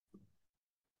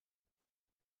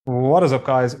What is up,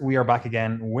 guys? We are back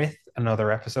again with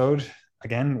another episode.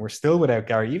 Again, we're still without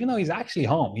Gary, even though he's actually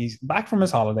home. He's back from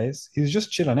his holidays. He's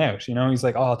just chilling out. He's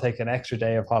like, oh, I'll take an extra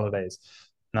day of holidays.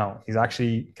 No, he's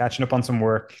actually catching up on some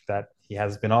work that he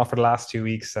has been off for the last 2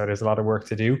 weeks. So there's a lot of work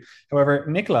to do. However,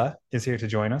 Nicola is here to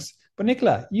join us. But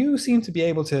Nicola, you seem to be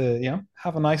able to,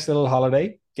 have a nice little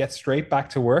holiday, get straight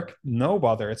back to work. No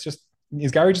bother.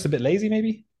 Is Gary just a bit lazy,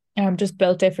 maybe? I'm just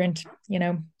built different,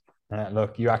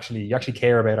 Look, you actually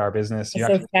care about our business. You It's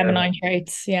those actually care about. feminine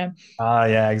traits. Yeah.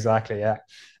 Yeah, exactly. Yeah.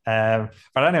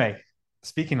 But anyway,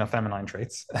 speaking of feminine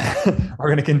traits, we're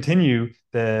going to continue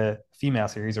the female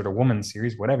series or the woman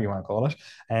series, whatever you want to call it.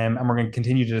 And we're going to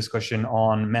continue the discussion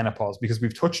on menopause because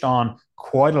we've touched on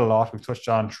quite a lot. We've touched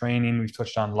on training, we've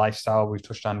touched on lifestyle, we've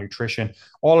touched on nutrition,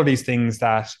 all of these things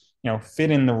that, fit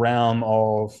in the realm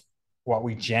of what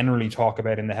we generally talk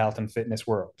about in the health and fitness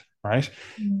world, right?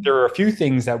 Mm. There are a few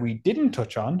things that we didn't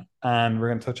touch on, and we're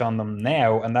going to touch on them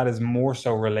now. And that is more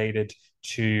so related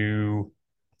to,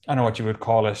 I don't know what you would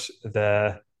call it,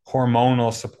 the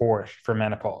hormonal support for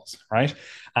menopause, right?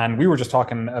 And we were just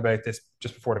talking about this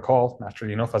just before the call,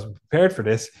 naturally enough, as we prepared for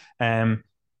this.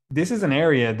 This is an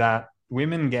area that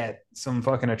women get some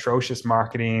fucking atrocious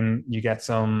marketing. You get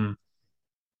some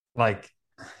like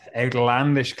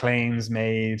outlandish claims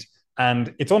made,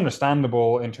 and it's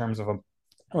understandable in terms of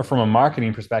or from a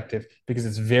marketing perspective because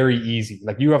it's very easy.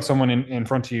 Like you have someone in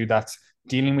front of you that's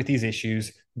dealing with these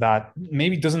issues that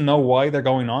maybe doesn't know why they're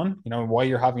going on, why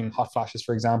you're having hot flashes,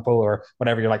 for example, or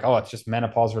whatever. You're like, oh, it's just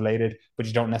menopause related, but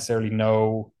you don't necessarily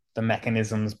know the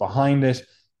mechanisms behind it.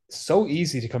 It's so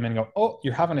easy to come in and go, oh,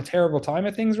 you're having a terrible time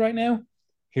at things right now.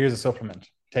 Here's a supplement.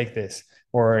 Take this,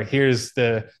 or here's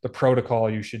the protocol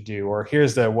you should do, or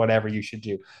here's the whatever you should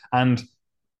do. And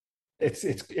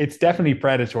it's definitely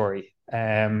predatory.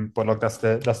 But look, that's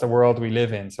the world we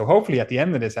live in. So hopefully, at the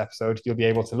end of this episode, you'll be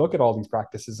able to look at all these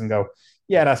practices and go,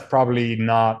 yeah, that's probably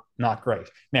not great.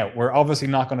 Now, we're obviously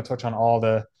not going to touch on all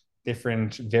the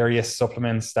different various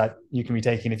supplements that you can be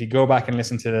taking. If you go back and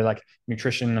listen to the like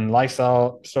nutrition and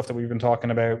lifestyle stuff that we've been talking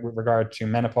about with regard to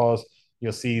menopause,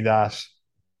 you'll see that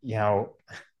you know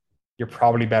you're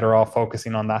probably better off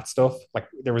focusing on that stuff. Like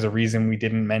there was a reason we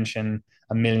didn't mention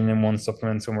a million and one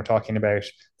supplements when we're talking about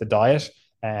the diet,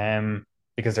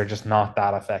 because they're just not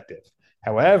that effective.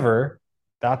 However,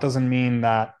 that doesn't mean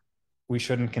that we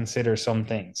shouldn't consider some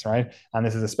things, right? And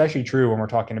this is especially true when we're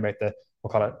talking about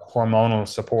we'll call it hormonal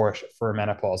support for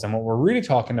menopause. And what we're really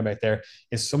talking about there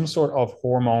is some sort of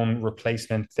hormone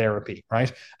replacement therapy,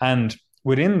 right? And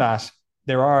within that,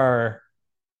 there are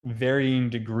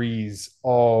varying degrees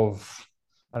of,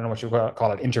 I don't know what you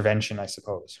call it, intervention, I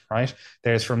suppose, right?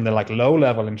 There's from the like low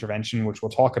level intervention, which we'll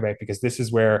talk about because this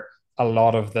is where a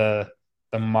lot of the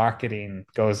marketing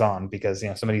goes on, because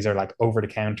some of these are like over the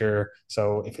counter.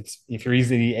 So if you're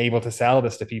easily able to sell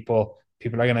this to people,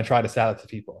 people are going to try to sell it to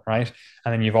people, right?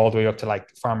 And then you've all the way up to like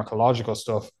pharmacological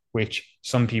stuff, which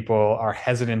some people are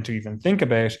hesitant to even think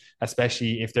about,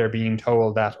 especially if they're being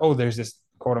told that, oh, there's this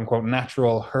quote unquote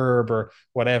natural herb or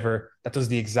whatever that does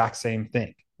the exact same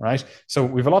thing, right? So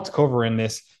we've a lot to cover in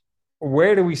this.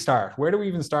 Where do we start? Where do we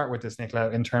even start with this, Nicola,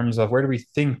 in terms of where do we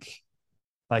think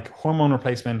like hormone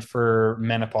replacement for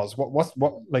menopause? What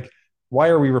like why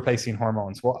are we replacing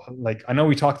hormones? What, like, I know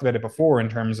we talked about it before in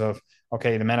terms of,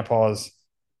 okay, the menopause,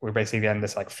 we're basically getting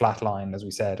this like flat line, as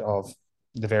we said, of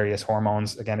the various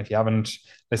hormones. Again, if you haven't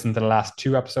listened to the last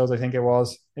two episodes, I think it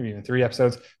was maybe even three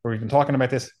episodes where we've been talking about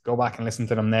this, go back and listen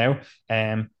to them now.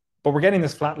 But we're getting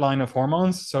this flat line of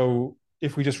hormones. So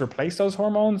if we just replace those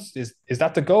hormones, is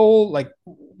that the goal? Like,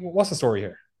 what's the story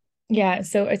here? Yeah.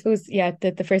 So I suppose, yeah,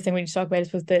 the first thing we need to talk about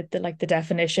is was the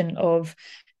definition of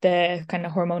the kind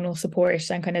of hormonal support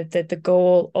and kind of the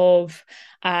goal of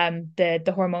the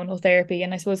hormonal therapy.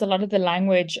 And I suppose a lot of the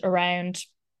language around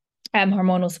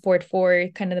hormonal support for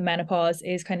kind of the menopause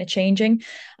is kind of changing.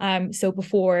 So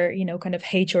before, kind of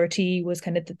HRT was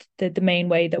kind of the main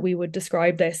way that we would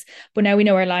describe this. But now we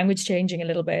know our language changing a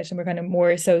little bit and we're kind of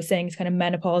more so saying it's kind of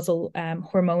menopausal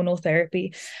hormonal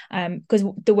therapy. Because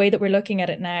the way that we're looking at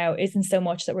it now isn't so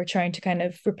much that we're trying to kind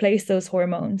of replace those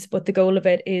hormones, but the goal of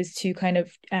it is to kind of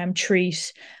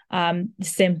treat the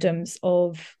symptoms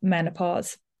of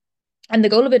menopause. And the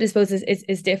goal of it, I suppose,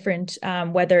 is different.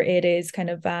 Whether it is kind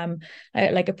of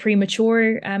like a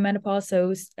premature menopause,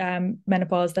 so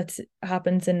menopause that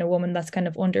happens in a woman that's kind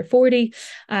of under 40,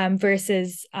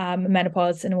 versus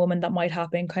menopause in a woman that might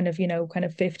happen kind of, kind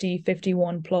of 50,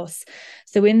 51 plus.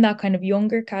 So in that kind of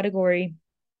younger category,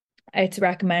 it's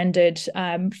recommended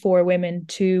for women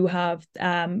to have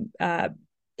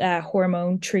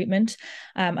hormone treatment,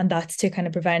 and that's to kind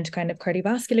of prevent kind of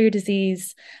cardiovascular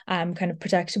disease, kind of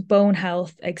protect bone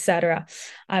health, etc.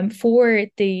 For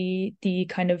the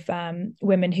kind of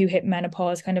women who hit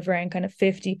menopause kind of around kind of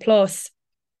 50 plus,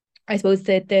 I suppose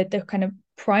the kind of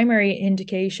primary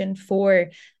indication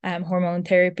for hormone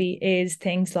therapy is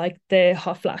things like the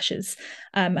hot flashes,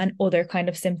 and other kind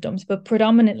of symptoms, but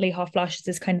predominantly hot flashes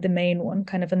is kind of the main one,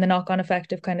 kind of, and the knock-on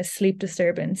effect of kind of sleep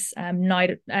disturbance,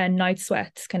 night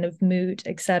sweats, kind of mood,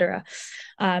 etc.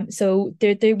 So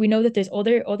we know that there's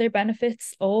other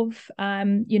benefits of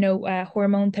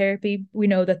hormone therapy. We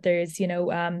know that there's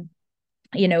a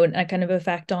kind of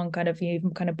effect on kind of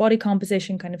even kind of body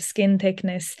composition, kind of skin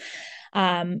thickness,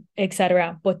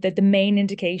 etc. But the main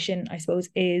indication, I suppose,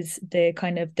 is the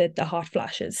kind of the hot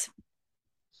flashes.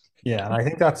 Yeah, and I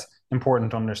think that's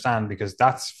important to understand because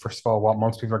that's, first of all, what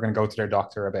most people are going to go to their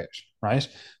doctor about, right?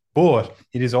 But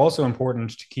it is also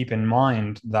important to keep in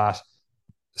mind that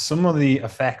some of the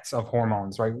effects of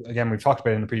hormones, right? Again, we've talked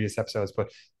about it in the previous episodes, but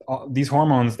these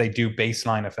hormones, they do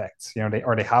baseline effects, they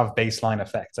have baseline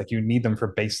effects. Like you need them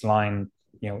for baseline,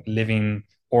 living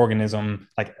organism,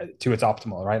 like to its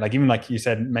optimal, right? Like even like you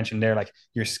mentioned there, like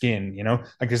your skin,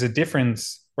 like there's a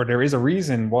difference, or there is a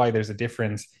reason why there's a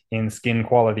difference in skin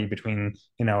quality between,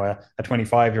 a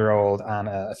 25-year-old and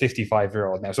a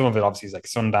 55-year-old. Now, some of it obviously is like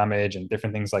sun damage and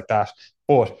different things like that.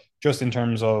 But just in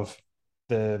terms of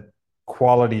the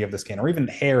quality of the skin, or even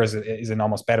hair is an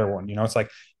almost better one. It's like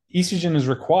estrogen is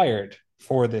required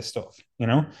for this stuff.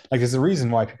 Like there's a reason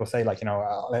why people say like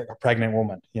like a pregnant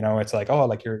woman. It's like, oh,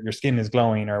 like your skin is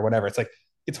glowing or whatever. It's like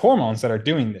it's hormones that are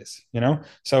doing this.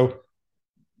 So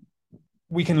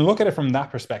we can look at it from that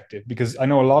perspective, because I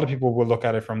know a lot of people will look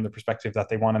at it from the perspective that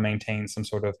they want to maintain some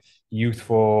sort of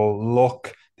youthful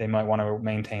look. They might want to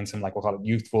maintain some, like we'll call it,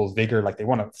 youthful vigor. Like they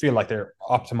want to feel like they're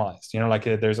optimized. Like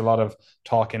there's a lot of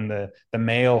talk in the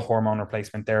male hormone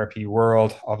replacement therapy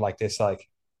world of like this, like,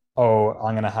 oh,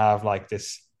 I'm going to have like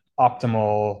this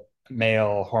optimal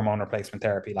male hormone replacement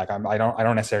therapy. Like I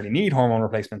don't necessarily need hormone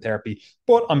replacement therapy,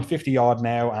 but I'm 50 odd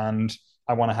now and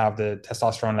I want to have the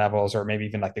testosterone levels, or maybe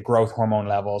even like the growth hormone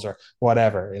levels or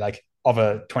whatever, like of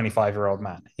a 25-year-old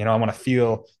man. I want to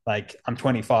feel like I'm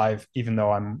 25, even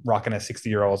though I'm rocking a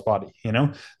 60-year-old's body,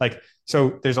 like,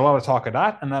 so there's a lot of talk of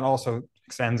that. And that also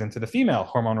extends into the female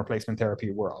hormone replacement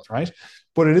therapy world, right?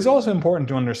 But it is also important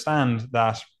to understand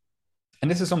that,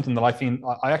 and this is something that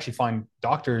I actually find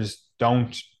doctors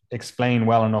don't explain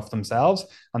well enough themselves.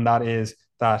 And that is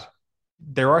that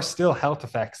there are still health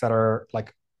effects that are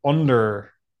like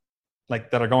under, like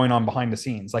that are going on behind the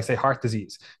scenes, like say heart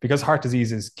disease, because heart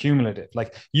disease is cumulative.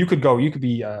 Like you could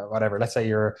be whatever, let's say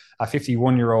you're a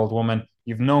 51-year-old woman,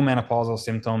 you've no menopausal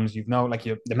symptoms,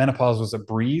 the menopause was a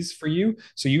breeze for you,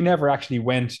 so you never actually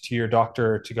went to your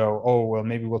doctor to go, oh well,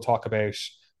 maybe we'll talk about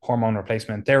hormone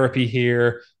replacement therapy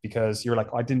here, because you're like,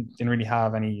 oh, I didn't really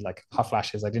have any like hot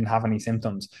flashes, I didn't have any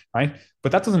symptoms, right?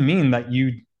 But that doesn't mean that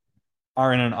you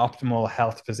are in an optimal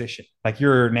health position. Like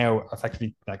you're now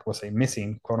effectively, like we'll say,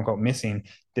 missing, quote unquote, missing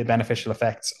the beneficial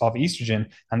effects of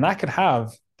estrogen. And that could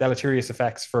have deleterious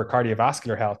effects for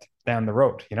cardiovascular health down the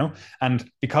road, And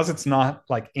because it's not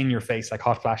like in your face like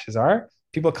hot flashes are,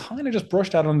 people kind of just brush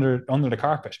that under the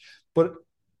carpet. But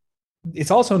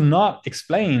it's also not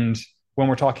explained when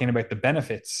we're talking about the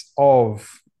benefits of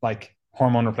like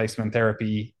hormone replacement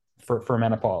therapy for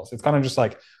menopause. It's kind of just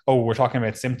like, oh, we're talking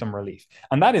about symptom relief.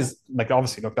 And that is like,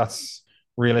 obviously, look, that's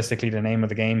realistically the name of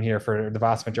the game here for the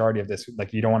vast majority of this.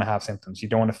 Like, you don't want to have symptoms. You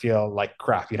don't want to feel like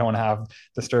crap. You don't want to have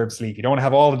disturbed sleep. You don't want to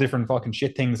have all the different fucking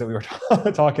shit things that we were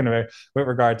talking about with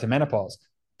regard to menopause.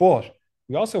 But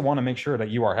we also want to make sure that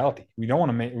you are healthy. We don't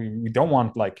want to we don't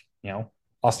want like,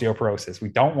 osteoporosis. We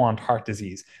don't want heart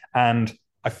disease. And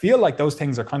I feel like those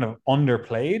things are kind of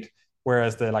underplayed,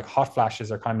 whereas the like hot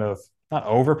flashes are kind of not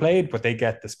overplayed, but they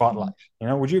get the spotlight.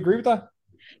 Would you agree with that?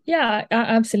 Yeah,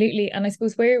 absolutely. And I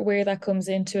suppose where that comes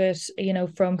into it,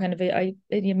 from kind of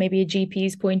maybe a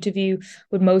GP's point of view,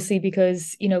 would mostly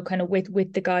because, kind of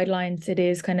with the guidelines, it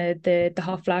is kind of the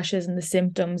hot flashes and the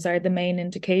symptoms are the main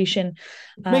indication.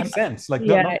 Makes sense. Like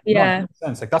Yeah, not yeah, makes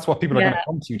sense. Like that's what people are going yeah, to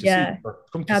come to you to see, yeah, or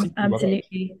come to see you about.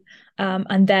 absolutely.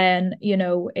 And then,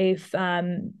 if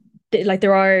like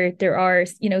there are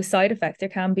side effects, there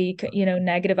can be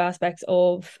negative aspects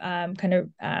of kind of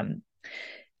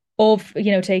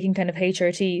taking kind of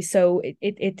HRT. So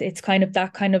it's kind of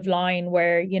that kind of line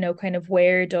where kind of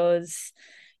where does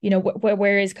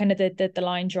where is kind of the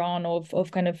line drawn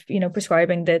of kind of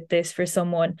prescribing this for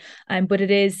someone. But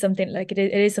it is something like it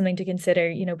is something to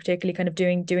consider, particularly kind of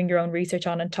doing your own research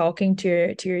on and talking to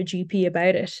your GP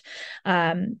about it,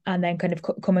 and then kind of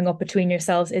coming up between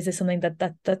yourselves, is it something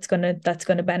that's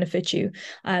gonna benefit you.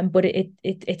 But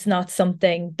it's not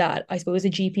something that I suppose a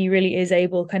GP really is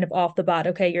able kind of off the bat,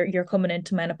 okay, you're coming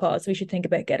into menopause, we should think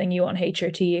about getting you on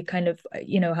HRT. It kind of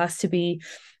has to be,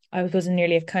 I suppose,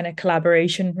 nearly a kind of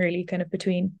collaboration really kind of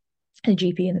between the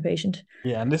GP and the patient.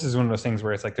 Yeah, and this is one of those things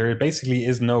where it's like there basically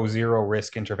is no zero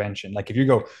risk intervention. Like if you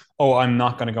go, oh, I'm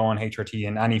not going to go on HRT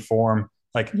in any form,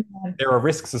 like Yeah. there are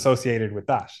risks associated with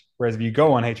that. Whereas if you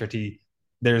go on HRT,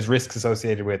 there's risks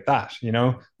associated with that,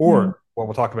 Mm. Or well,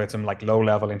 we'll talk about some like low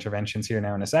level interventions here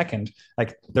now in a second.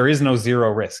 Like there is no zero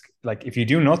risk. Like if you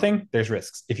do nothing, there's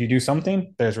risks. If you do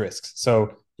something, there's risks.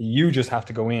 So you just have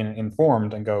to go in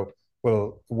informed and go,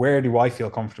 well, where do I feel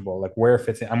comfortable? Like where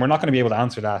fits in? And we're not going to be able to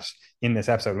answer that in this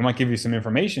episode. We might give you some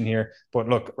information here, but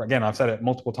look, again, I've said it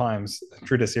multiple times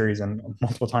through this series and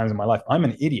multiple times in my life. I'm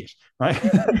an idiot, right?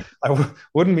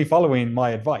 Wouldn't be following my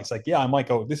advice. Like, yeah, I might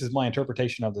go, this is my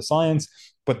interpretation of the science,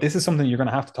 but this is something you're going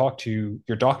to have to talk to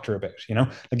your doctor about.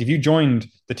 Like if you joined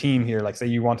the team here, like say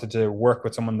you wanted to work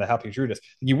with someone to help you through this,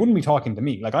 you wouldn't be talking to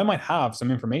me. Like I might have some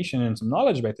information and some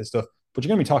knowledge about this stuff, but you're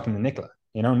going to be talking to Nicola.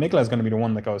 Nicola is going to be the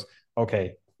one that goes,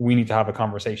 okay, we need to have a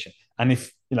conversation. And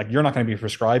if like you're not going to be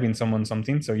prescribing someone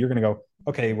something, so you're going to go,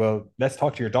 okay, well, let's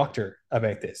talk to your doctor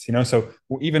about this. So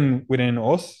even within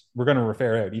us, we're going to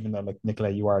refer out, even though like Nicola,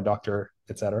 you are a doctor,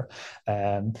 etc.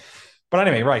 But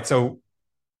anyway, right. So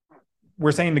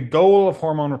we're saying the goal of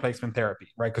hormone replacement therapy,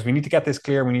 right? Because we need to get this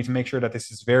clear. We need to make sure that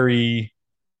this is very,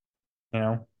 you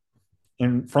know,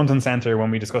 in front and center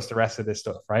when we discuss the rest of this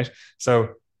stuff, right? So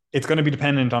it's going to be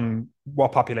dependent on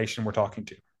what population we're talking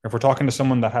to. If we're talking to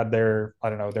someone that had their, I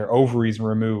don't know, their ovaries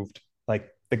removed, like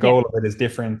the Yeah. goal of it is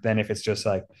different than if it's just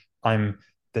like I'm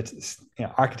the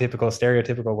archetypical,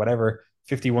 stereotypical, whatever,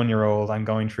 51-year-old, I'm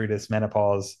going through this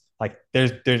menopause. Like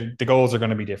the goals are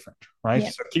going to be different, right? Yeah.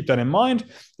 So keep that in mind.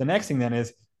 The next thing then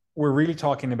is we're really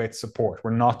talking about support.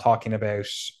 We're not talking about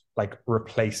like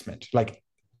replacement. Like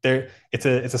it's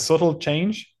a subtle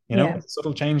change, Yeah. it's a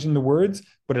subtle change in the words,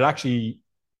 but it actually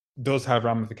does have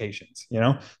ramifications.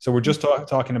 So we're just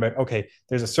talking about, okay,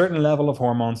 there's a certain level of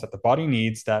hormones that the body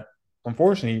needs that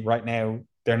unfortunately right now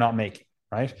they're not making,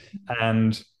 right?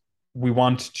 And we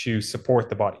want to support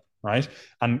the body, right?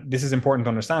 And this is important to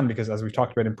understand because as we've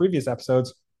talked about in previous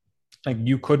episodes, like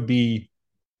you could be,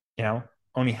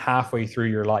 only halfway through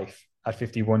your life at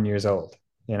 51 years old,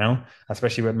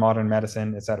 especially with modern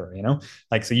medicine, etc.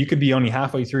 Like, so you could be only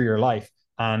halfway through your life.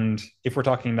 And if we're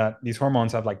talking that these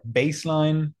hormones have like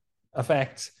baseline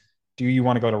effects, do you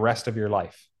want to go the rest of your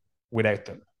life without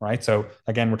them? Right. So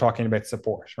again, we're talking about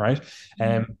support, right?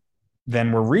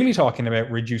 Then we're really talking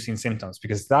about reducing symptoms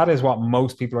because that is what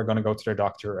most people are going to go to their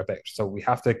doctor about. So we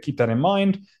have to keep that in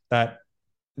mind that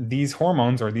these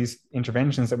hormones or these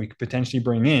interventions that we could potentially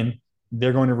bring in,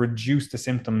 they're going to reduce the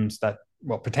symptoms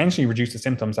potentially reduce the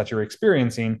symptoms that you're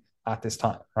experiencing at this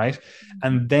time, right?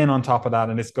 And then on top of that,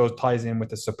 and this ties in with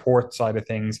the support side of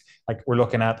things, like we're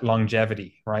looking at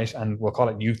longevity, right? And we'll call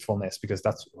it youthfulness because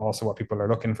that's also what people are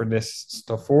looking for this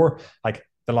stuff for. Like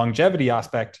the longevity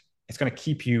aspect, it's going to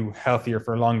keep you healthier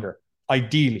for longer.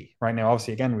 Ideally, right now,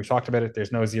 obviously, again, we've talked about it.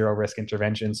 There's no zero risk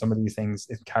intervention. Some of these things,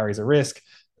 it carries a risk,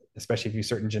 especially if you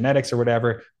certain genetics or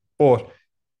whatever. But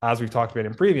as we've talked about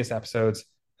in previous episodes,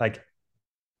 like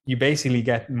you basically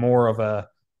get more of a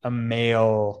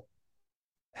male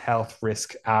health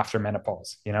risk after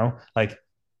menopause, like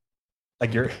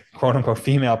your quote unquote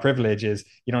female privilege is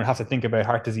you don't have to think about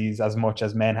heart disease as much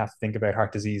as men have to think about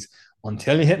heart disease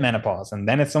until you hit menopause. And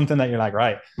then it's something that you're like,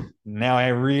 right, now I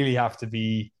really have to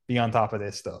be on top of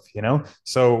this stuff.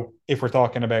 So if we're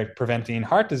talking about preventing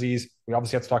heart disease, we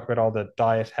obviously have to talk about all the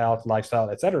diet, health,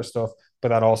 lifestyle, etc. stuff. But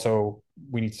that also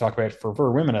we need to talk about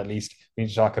for women at least, we need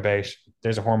to talk about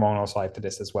there's a hormonal side to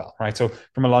this as well, right? So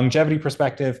from a longevity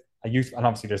perspective, and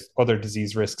obviously there's other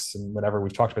disease risks and whatever,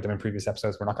 we've talked about them in previous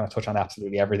episodes. We're not going to touch on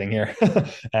absolutely everything here.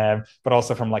 But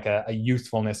also from like a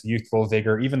youthfulness, youthful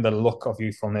vigor, even the look of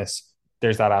youthfulness,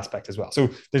 there's that aspect as well. So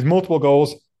there's multiple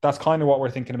goals. That's kind of what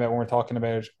we're thinking about when we're talking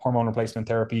about hormone replacement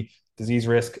therapy, disease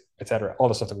risk, etc. All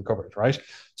the stuff that we covered, right?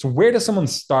 So where does someone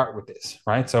start with this,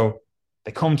 right? So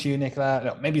they come to you,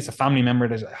 Nicola. Maybe it's a family member.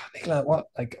 They're like, Nicola,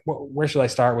 where should I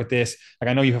start with this? Like,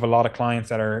 I know you have a lot of clients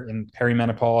that are in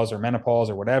perimenopause or menopause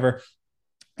or whatever,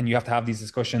 and you have to have these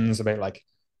discussions about like,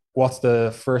 what's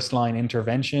the first line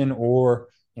intervention, or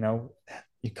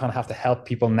you kind of have to help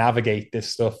people navigate this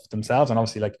stuff themselves. And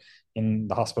obviously, like in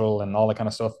the hospital and all that kind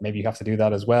of stuff. Maybe you have to do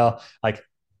that as well. Like,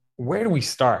 where do we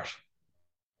start?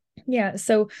 Yeah,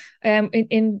 so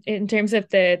in terms of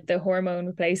the hormone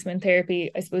replacement therapy,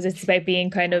 I suppose it's about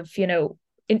being kind of,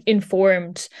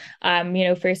 informed.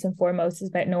 First and foremost is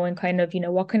about knowing kind of,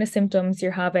 what kind of symptoms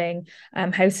you're having,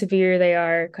 how severe they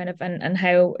are, kind of, and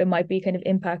how it might be kind of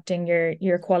impacting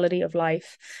your quality of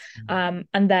life. And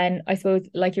then I suppose,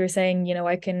 like you were saying,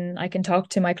 I can talk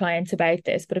to my clients about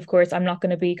this, but of course I'm not going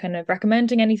to be kind of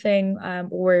recommending anything,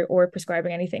 or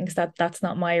prescribing anything, because that's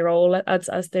not my role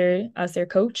as their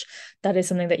coach. That is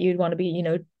something that you'd want to be,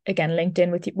 again, linked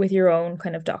in with your own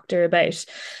kind of doctor about.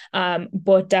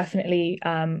 But definitely,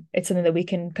 it's something that we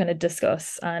can kind of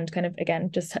discuss and kind of, again,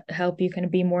 just help you kind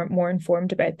of be more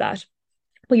informed about that.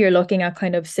 But you're looking at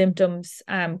kind of symptoms,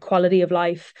 quality of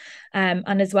life,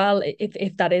 and as well,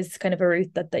 if that is kind of a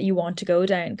route that you want to go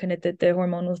down, kind of the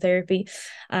hormonal therapy,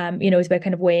 it's about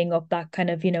kind of weighing up that kind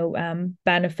of,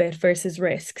 benefit versus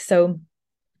risk. So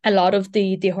a lot of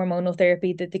the hormonal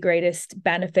therapy, that the greatest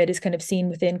benefit is kind of seen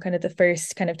within kind of the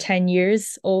first kind of 10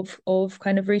 years of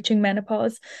kind of reaching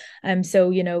menopause.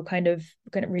 So, kind of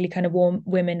really kind of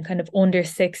women kind of under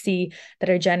 60 that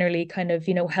are generally kind of,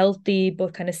 healthy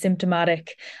but kind of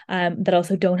symptomatic, that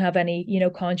also don't have any,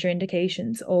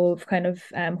 contraindications of kind of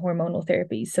hormonal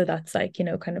therapies. So that's like,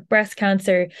 kind of breast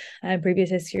cancer, previous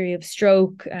history of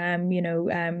stroke,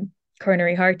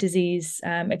 coronary heart disease,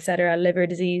 etc., liver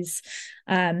disease.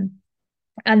 Um,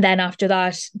 and then after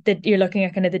that, that you're looking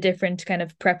at kind of the different kind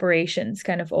of preparations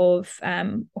kind of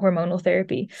hormonal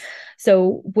therapy.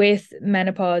 So with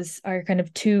menopause, are kind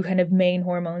of two kind of main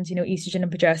hormones, estrogen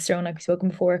and progesterone, like we've spoken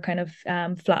before, kind of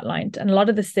flatlined. And a lot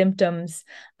of the symptoms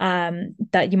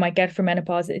that you might get from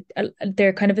menopause,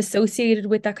 they're kind of associated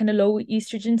with that kind of low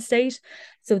estrogen state.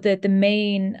 So that the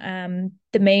main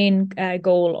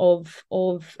goal of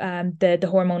the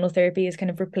hormonal therapy is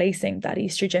kind of replacing that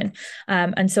estrogen.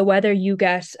 And so whether you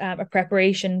get a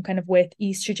preparation kind of with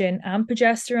estrogen and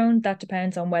progesterone, that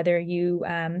depends on whether you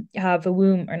have a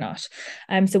womb or not.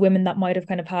 So women that might have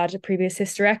kind of had a previous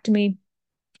hysterectomy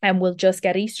and will just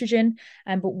get estrogen,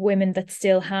 but women that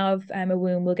still have a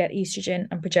womb will get estrogen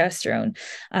and progesterone,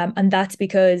 and that's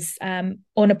because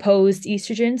unopposed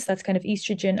estrogens, that's kind of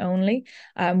estrogen only,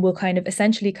 will kind of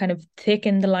essentially kind of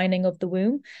thicken the lining of the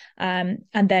womb, and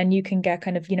then you can get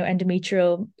kind of,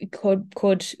 endometrial,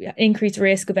 could increase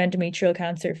risk of endometrial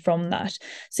cancer from that.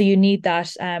 So you need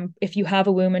that, if you have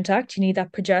a womb intact, you need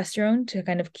that progesterone to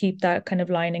kind of keep that kind of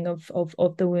lining of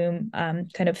the womb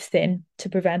kind of thin, to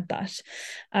prevent that.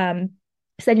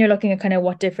 So then you're looking at kind of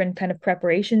what different kind of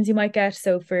preparations you might get.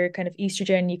 So for kind of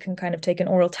estrogen, you can kind of take an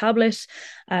oral tablet.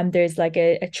 There's like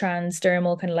a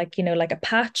transdermal kind of, like, like a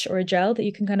patch or a gel that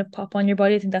you can kind of pop on your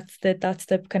body. I think that's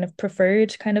the kind of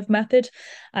preferred kind of method.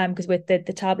 Because with the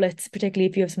tablets, particularly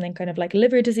if you have something kind of like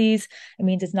liver disease, it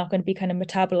means it's not going to be kind of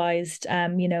metabolized,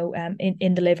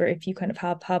 in the liver if you kind of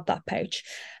have that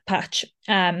patch.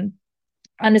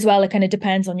 And as well, it kind of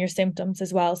depends on your symptoms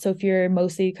as well. So if you're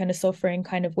mostly kind of suffering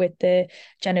kind of with the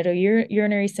genital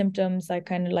urinary symptoms, like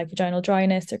kind of like vaginal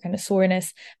dryness or kind of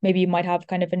soreness, maybe you might have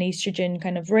kind of an estrogen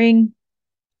kind of ring,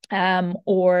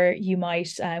 or you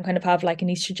might kind of have like an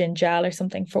estrogen gel or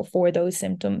something for those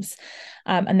symptoms.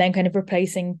 And then kind of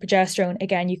replacing progesterone,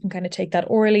 again, you can kind of take that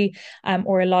orally,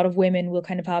 or a lot of women will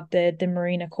kind of have the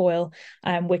Mirena coil,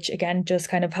 which again just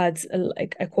kind of has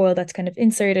like a coil that's kind of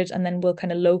inserted and then will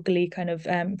kind of locally kind of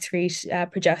excrete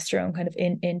progesterone kind of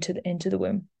into the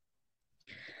womb.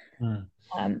 Hmm.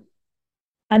 Um,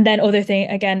 and then other thing,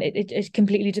 again, it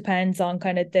completely depends on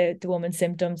kind of the woman's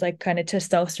symptoms, like kind of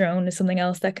testosterone is something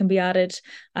else that can be added,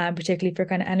 particularly for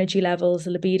kind of energy levels,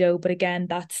 libido. But again,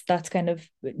 that's kind of,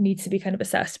 it needs to be kind of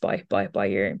assessed by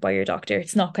your doctor.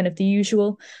 It's not kind of the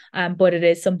usual, but it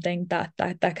is something that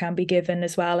can be given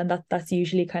as well, and that's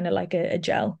usually kind of like a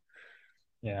gel.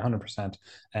 Yeah, 100%.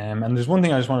 And there's one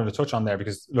thing I just wanted to touch on there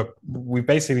because look, we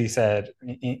basically said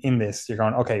in this, you're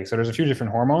going, okay, so there's a few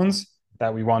different hormones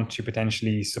that we want to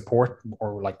potentially support,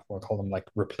 or like we'll call them like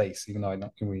replace, even though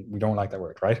we don't like that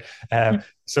word, right?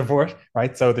 Support,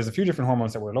 right? So there's a few different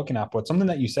hormones that we're looking at, but something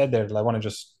that you said there that I want to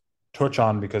just touch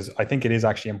on because I think it is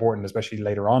actually important, especially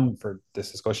later on for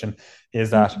this discussion,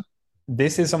 is that Mm-hmm.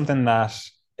 this is something that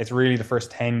it's really the first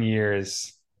 10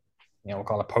 years, we'll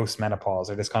call it post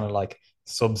menopause, or this kind of like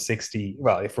sub 60.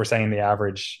 Well, if we're saying the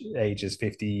average age is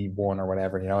 51 or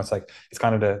whatever, it's like it's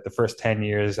kind of the first 10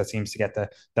 years that seems to get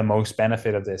the most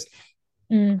benefit of this.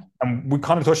 Mm. And we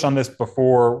kind of touched on this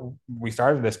before we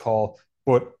started this call,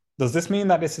 but does this mean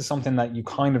that this is something that you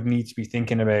kind of need to be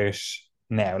thinking about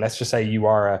now? Let's just say you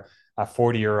are a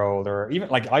 40-year-old, or even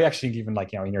like I actually think even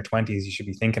like, in your 20s, you should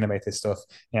be thinking about this stuff,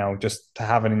 just to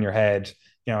have it in your head.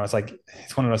 It's like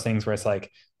it's one of those things where it's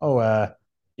like, oh,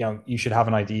 you should have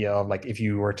an idea of like if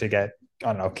you were to get, I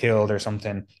don't know, killed or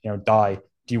something, die,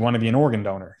 do you want to be an organ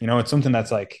donor? It's something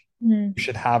that's like Mm. you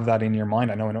should have that in your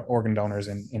mind. I know in organ donors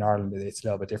in Ireland it's a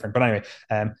little bit different, but anyway,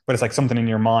 but it's like something in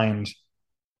your mind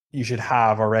you should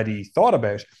have already thought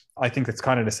about. I think it's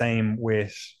kind of the same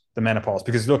with the menopause,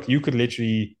 because look, you could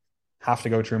literally have to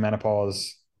go through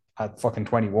menopause at fucking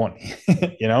 21,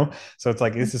 you know? So it's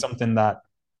like, this is something that,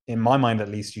 in my mind at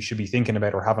least, you should be thinking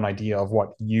about or have an idea of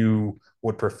what you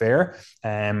would prefer.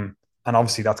 And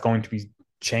obviously that's going to be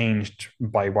changed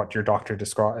by what your doctor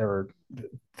describe or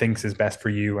thinks is best for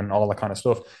you and all that kind of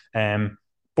stuff.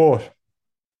 But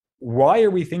why are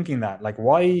we thinking that? Like,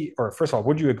 why, or first of all,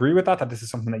 would you agree with that, that this is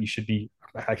something that you should be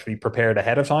actually prepared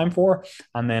ahead of time for?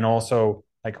 And then also,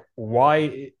 like,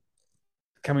 why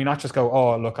can we not just go,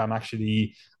 oh, look, I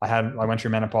went through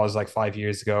menopause like 5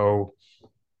 years ago.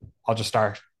 I'll just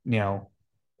start,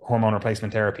 hormone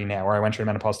replacement therapy now. Or I went through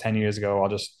menopause 10 years ago. I'll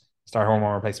just start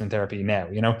hormone replacement therapy now,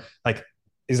 like,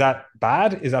 is that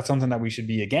bad? Is that something that we should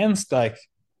be against? Like,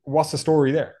 what's the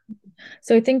story there?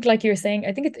 So I think, like you're saying,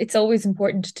 I think it's always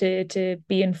important to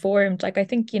be informed. Like I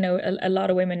think, a lot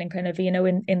of women in kind of, in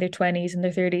their 20s and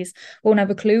their 30s won't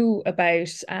have a clue about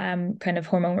kind of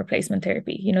hormone replacement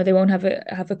therapy. They won't have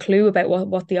a clue about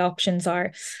what the options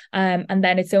are. And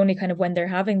then it's only kind of when they're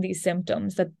having these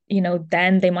symptoms that,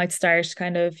 then they might start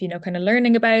kind of, kind of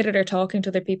learning about it or talking to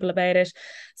other people about it.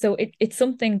 So it's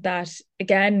something that,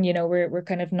 again, we're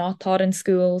kind of not taught in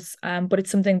schools, but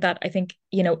it's something that I think,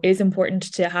 is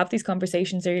important to have these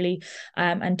conversations early,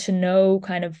 and to know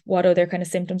kind of what other kind of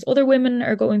symptoms other women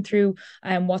are going through,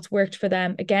 and what's worked for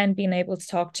them. Again, being able to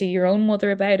talk to your own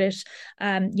mother about it,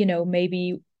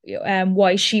 maybe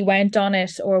why she went on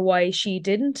it or why she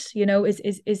didn't,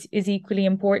 is equally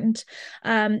important.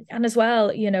 And as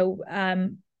well,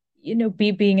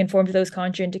 being informed of those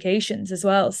contraindications as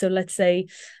well. So let's say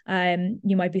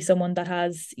you might be someone that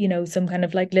has, some kind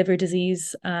of like liver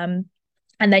disease,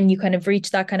 and then you kind of reach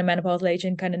that kind of menopausal age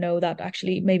and kind of know that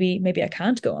actually maybe I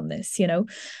can't go on this,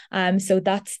 so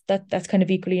that's kind of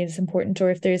equally as important.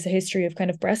 Or if there's a history of kind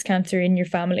of breast cancer in your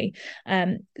family,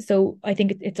 so I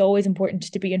think it's always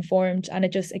important to be informed, and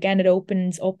it just, again, it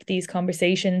opens up these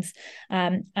conversations,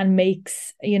 and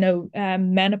makes,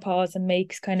 menopause, and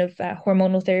makes kind of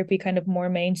hormonal therapy kind of more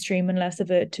mainstream and less of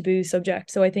a taboo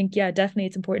subject. So I think, yeah, definitely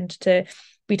it's important to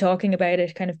be talking about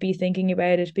it, kind of be thinking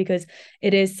about it, because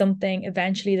it is something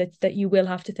eventually that you will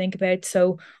have to think about.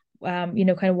 So kind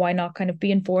of why not kind of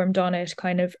be informed on it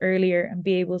kind of earlier and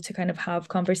be able to kind of have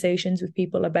conversations with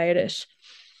people about it.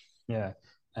 Yeah.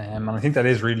 And I think that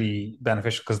is really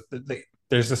beneficial, because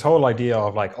there's this whole idea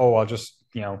of like, oh, I'll just,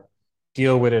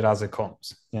 deal with it as it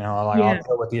comes. I'll Yeah.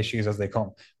 deal with the issues as they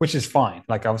come, which is fine.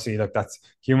 Like, obviously, look, that's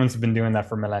humans have been doing that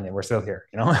for millennia. We're still here.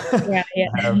 Yeah,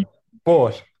 yeah.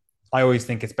 But I always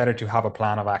think it's better to have a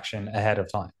plan of action ahead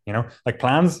of time. Like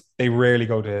plans, they rarely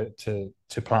go to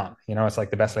plan. It's like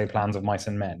the best laid plans of mice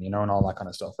and men, and all that kind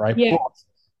of stuff, right? Yeah. But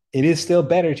it is still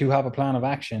better to have a plan of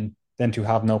action than to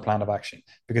have no plan of action.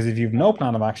 Because if you've no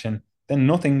plan of action, then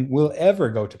nothing will ever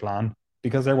go to plan,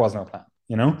 because there was no plan.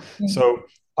 Mm. So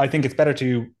I think it's better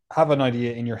to have an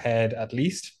idea in your head at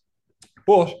least.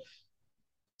 But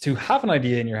to have an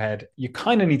idea in your head, you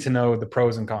kind of need to know the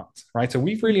pros and cons, right? So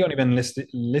we've really only been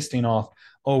listing off,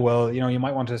 oh, well, you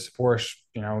might want to support,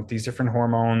 these different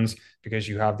hormones because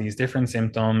you have these different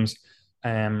symptoms.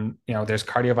 There's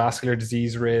cardiovascular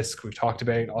disease risk. We've talked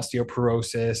about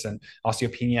osteoporosis and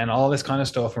osteopenia and all this kind of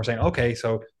stuff. We're saying, okay,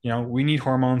 so, we need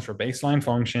hormones for baseline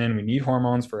function. We need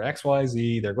hormones for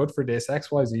XYZ. They're good for this,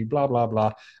 XYZ, blah, blah,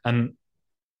 blah. And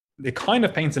it kind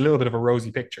of paints a little bit of a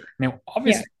rosy picture. Now, Yeah.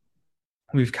 obviously,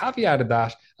 we've caveated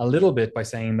that a little bit by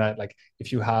saying that, like,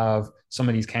 if you have some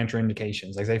of these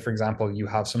counterindications, like say, for example, you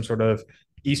have some sort of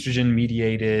estrogen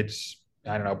mediated,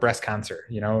 I don't know, breast cancer,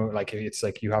 like it's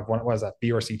like you have one, what was that,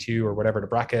 BRCA2 or whatever, the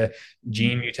BRCA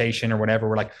gene mutation or whatever.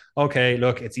 We're like, okay,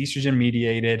 look, it's estrogen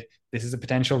mediated. This is a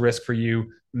potential risk for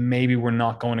you. Maybe we're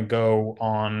not going to go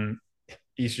on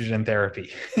estrogen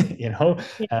therapy, you know?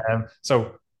 Yeah.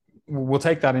 So we'll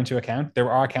take that into account. There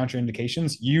are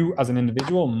counterindications. You, as an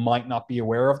individual, might not be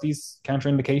aware of these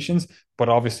counterindications, but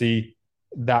obviously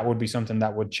that would be something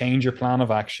that would change your plan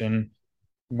of action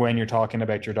when you're talking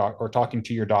about your doc or talking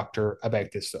to your doctor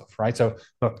about this stuff, right? So,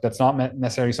 look, that's not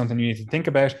necessarily something you need to think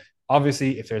about.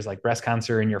 Obviously, if there's like breast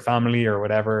cancer in your family or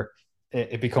whatever,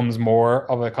 it becomes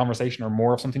more of a conversation or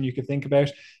more of something you could think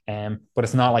about. But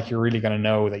it's not like you're really going to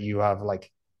know that you have like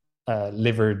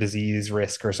liver disease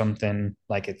risk or something.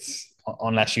 Like, it's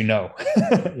unless you know,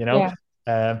 you know.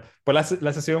 Yeah. But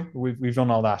let's assume we've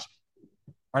done all that.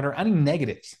 Are there any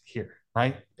negatives here?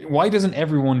 Right? Why doesn't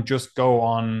everyone just go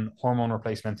on hormone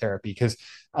replacement therapy? Because,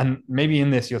 and maybe in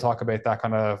this you'll talk about that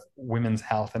kind of women's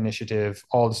health initiative,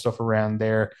 all the stuff around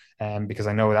there, because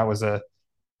I know that was a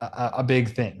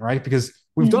big thing, right? Because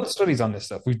we've Mm. done studies on this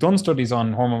stuff. We've done studies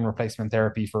on hormone replacement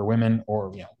therapy for women,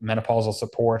 or menopausal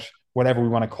support, whatever we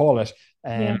want to call it.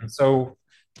 Yeah. So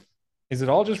is it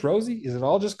all just rosy? Is it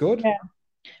all just good? Yeah.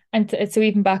 And so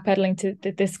even backpedaling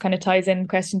to this kind of ties in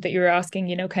questions that you were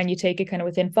asking, can you take it kind of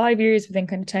within 5 years, within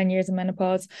kind of 10 years of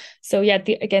menopause? So yeah,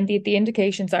 the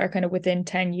indications are kind of within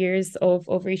 10 years of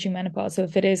reaching menopause. So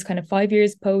if it is kind of 5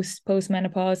 years post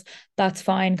menopause, that's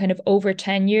fine. Kind of over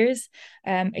 10 years,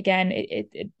 again,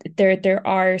 there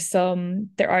are some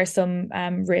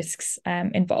risks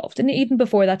involved, and even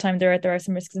before that time, there are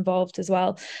some risks involved as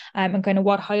well. And kind of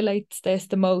what highlights this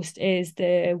the most is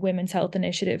the Women's Health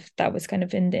Initiative that was kind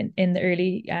of in the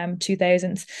early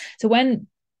 2000s. So when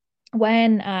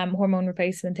hormone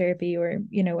replacement therapy, or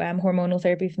hormonal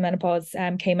therapy for menopause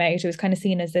came out, it was kind of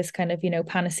seen as this kind of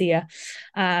panacea,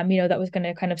 that was going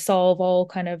to kind of solve all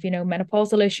kind of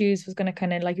menopausal issues, was going to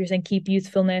kind of, like you're saying, keep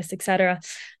youthfulness, etc.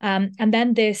 And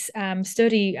then this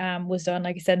study was done,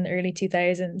 like I said, in the early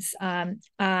 2000s,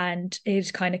 and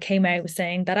it kind of came out with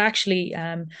saying that actually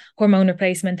hormone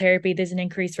replacement therapy, there's an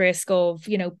increased risk of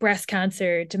breast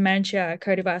cancer, dementia,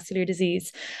 cardiovascular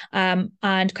disease,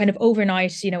 and kind of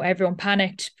overnight, everyone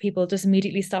panicked. People just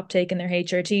immediately stopped taking their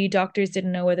HRT. Doctors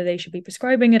didn't know whether they should be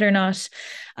prescribing it or not.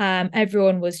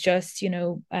 Everyone was just,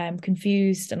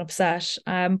 confused and upset.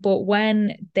 But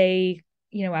when they,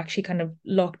 actually kind of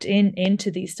looked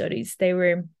into these studies, they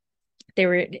were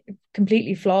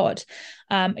completely flawed.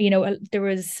 There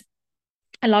was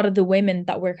a lot of the women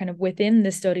that were kind of within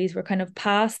the studies were kind of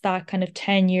past that kind of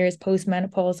 10 years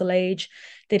post-menopausal age.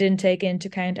 They didn't take into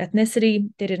account ethnicity.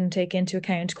 They didn't take into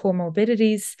account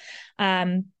comorbidities.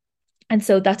 And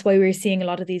so that's why we're seeing a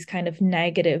lot of these kind of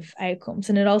negative outcomes.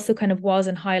 And it also kind of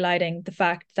wasn't highlighting the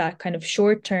fact that kind of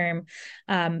short-term,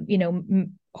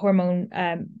 hormone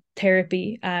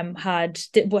therapy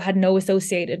had no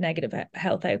associated negative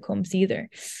health outcomes either.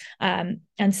 And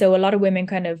so a lot of women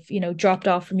kind of dropped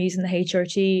off from using the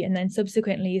HRT, and then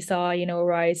subsequently you saw a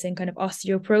rise in kind of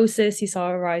osteoporosis, you saw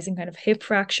a rise in kind of hip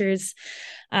fractures,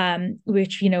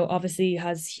 which obviously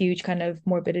has huge kind of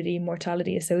morbidity,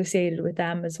 mortality associated with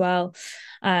them as well.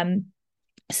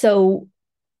 So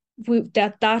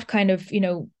that kind of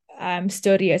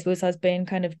study, I suppose, has been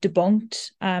kind of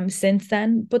debunked since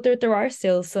then, but there are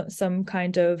still some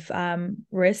kind of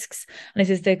risks. And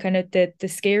this is the kind of the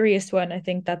scariest one. I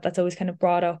think that's always kind of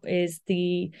brought up is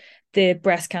the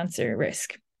breast cancer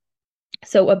risk.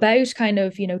 So about kind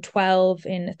of 12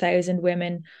 in 1,000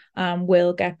 women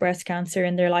will get breast cancer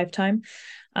in their lifetime.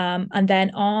 And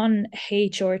then on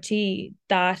HRT,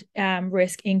 that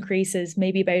risk increases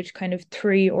maybe about kind of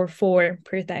 3 or 4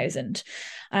 per 1,000.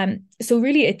 So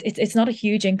really, it's not a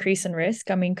huge increase in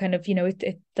risk. I mean, kind of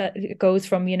it goes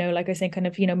from like I was saying, kind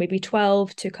of maybe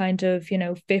 12 to kind of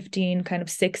 15, kind of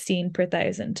 16 per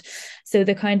 1,000. So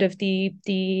the kind of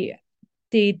the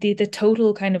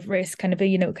total kind of risk kind of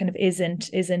kind of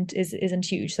isn't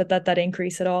huge, that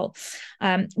increase at all.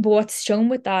 But what's shown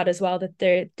with that as well,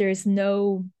 that there's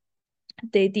no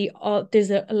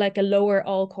there's a lower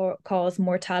all-cause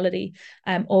mortality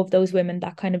of those women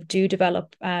that kind of do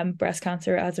develop breast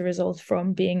cancer as a result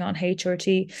from being on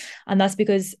HRT. And that's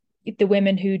because the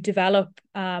women who develop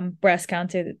breast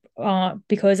cancer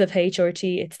because of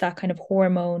HRT, it's that kind of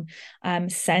hormone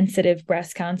sensitive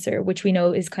breast cancer, which we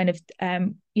know is kind of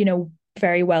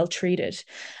very well treated.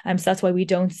 So that's why we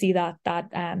don't see that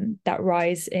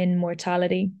rise in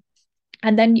mortality.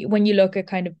 And then when you look at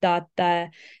kind of the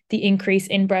increase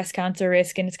in breast cancer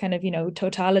risk and its kind of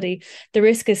totality, the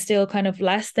risk is still kind of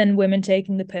less than women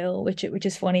taking the pill, which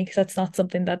is funny because that's not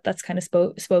something that's kind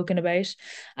of spoken about.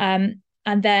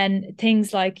 And then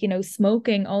things like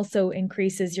smoking also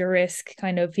increases your risk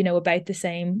kind of about the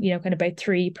same, kind of about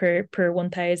 3 per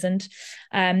 1,000.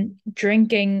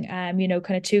 Drinking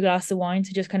kind of 2 glasses of wine,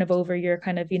 so just kind of over your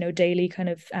kind of daily kind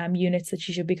of units that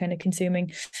you should be kind of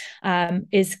consuming,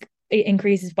 it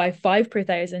increases by 5 per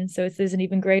 1,000. So there's an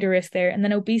even greater risk there. And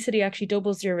then obesity actually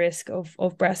doubles your risk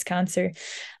of breast cancer.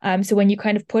 So when you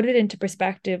kind of put it into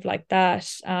perspective like that,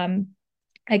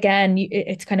 again,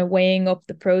 it's kind of weighing up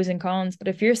the pros and cons. But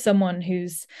if you're someone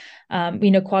whose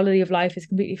quality of life is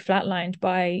completely flatlined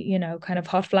by kind of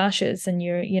hot flashes, and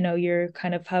you're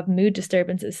kind of have mood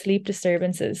disturbances, sleep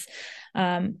disturbances,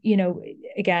 You know,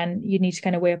 again, you need to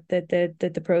kind of weigh up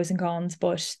the pros and cons,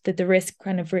 but the risk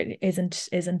kind of really isn't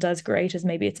as great as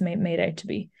maybe it's made out to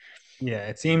be. Yeah,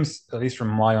 it seems, at least from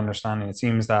my understanding, it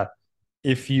seems that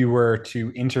if you were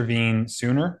to intervene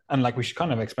sooner, and like we should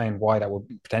kind of explain why that would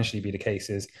potentially be the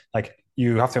case, is like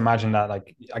you have to imagine that,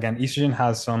 like, again, estrogen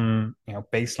has some,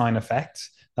 baseline effects.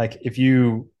 Like if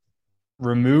you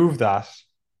remove that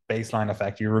baseline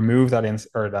effect, you remove that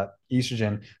or that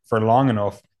estrogen for long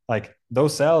enough, like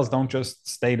those cells don't just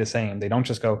stay the same. They don't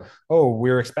just go, oh,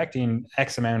 we're expecting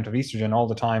X amount of estrogen all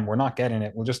the time. We're not getting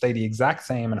it. We'll just stay the exact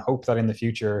same and hope that in the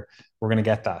future we're going to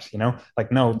get that.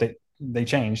 Like no, they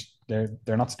changed. They're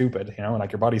not stupid.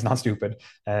 Like your body's not stupid.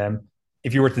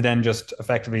 If you were to then just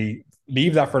effectively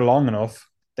leave that for long enough,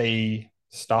 they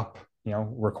stop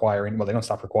requiring, well, they don't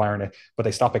stop requiring it, but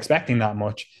they stop expecting that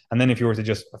much. And then if you were to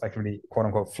just effectively, quote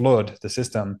unquote, flood the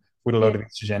system with a load of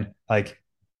estrogen, like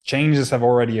changes have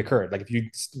already occurred. Like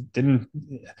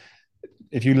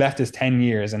if you left this 10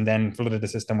 years and then flooded the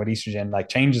system with estrogen, like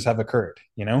changes have occurred.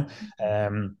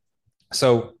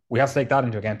 So we have to take that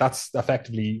into account. That's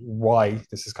effectively why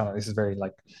this is very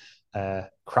like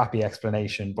crappy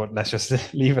explanation, but let's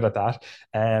just leave it at that.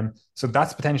 So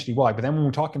that's potentially why. But then when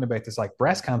we're talking about this like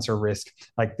breast cancer risk,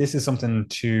 like this is something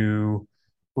to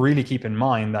really keep in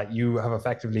mind, that you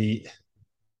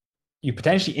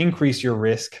potentially increase your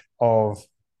risk of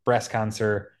breast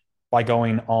cancer by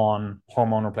going on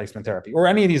hormone replacement therapy or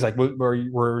any of these, like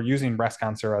we're using breast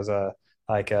cancer as a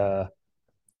like a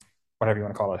whatever you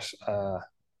want to call it,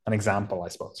 an example, I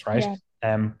suppose, right?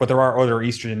 Yeah. But there are other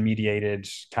estrogen mediated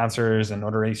cancers and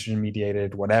other estrogen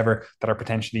mediated whatever that are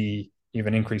potentially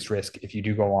even increased risk if you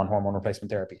do go on hormone replacement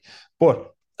therapy.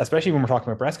 But especially when we're talking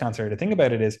about breast cancer, the thing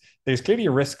about it is there's clearly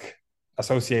a risk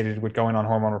associated with going on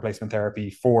hormone replacement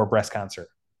therapy for breast cancer,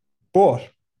 but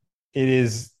it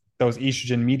is those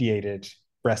estrogen mediated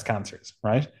breast cancers,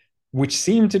 right? Which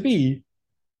seem to be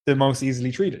the most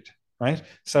easily treated, right?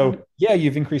 So yeah,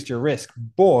 you've increased your risk,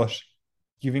 but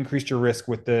you've increased your risk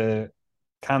with the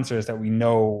cancers that we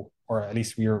know, or at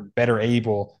least we are better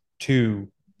able to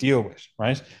deal with,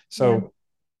 right? So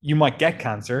you might get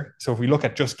cancer. So if we look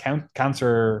at just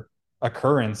cancer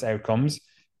occurrence outcomes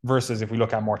versus if we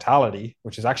look at mortality,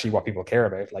 which is actually what people care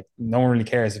about, like no one really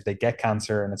cares if they get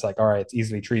cancer and it's like, all right, it's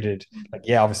easily treated. Like,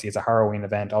 yeah, obviously it's a harrowing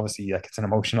event. Obviously, like it's an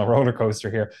emotional roller coaster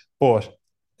here, but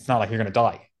it's not like you're going to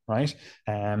die, right?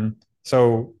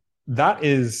 So that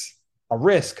is a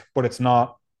risk, but it's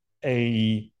not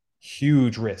a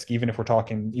huge risk, even though we're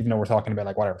talking about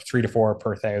like whatever 3 to 4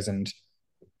 per thousand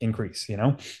increase.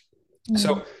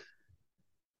 So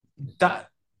that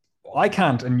I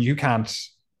can't and you can't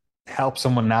help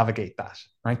someone navigate that,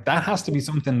 right? That has to be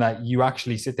something that you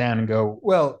actually sit down and go,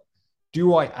 well,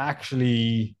 am I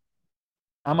actually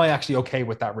okay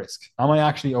with that risk? Am I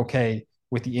actually okay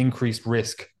with the increased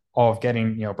risk of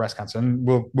getting, breast cancer? And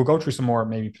we'll go through some more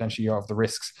maybe potentially of the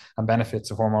risks and benefits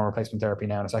of hormone replacement therapy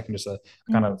now in a second, just a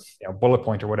kind of bullet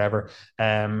point or whatever.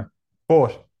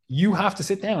 But you have to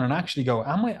sit down and actually go,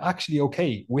 am I actually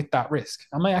okay with that risk?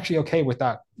 Am I actually okay with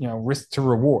that, risk to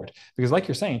reward? Because like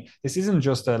you're saying, this isn't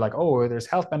just like, oh, there's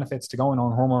health benefits to going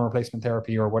on hormone replacement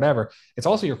therapy or whatever. It's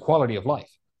also your quality of life.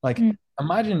 Like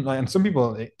imagine, like, and some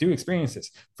people do experience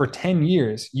this. For 10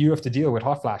 years, you have to deal with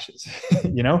hot flashes.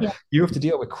 You have to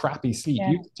deal with crappy sleep.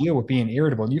 You have to deal with being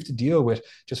irritable. You have to deal with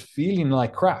just feeling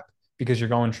like crap because you're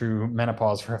going through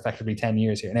menopause for effectively 10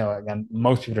 years here. Now, again,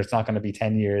 most people, it's not going to be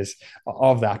 10 years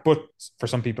of that, but for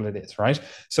some people it is, right?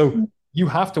 So you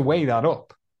have to weigh that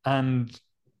up. And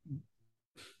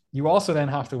you also then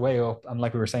have to weigh up, and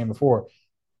like we were saying before,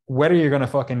 whether you're going to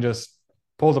fucking just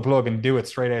pull the plug and do it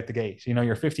straight out the gate.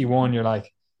 You're 51, you're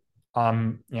like,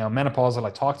 menopausal. I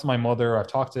talked to my mother, I've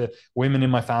talked to women in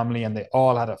my family, and they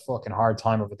all had a fucking hard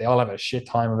time of it. They all had a shit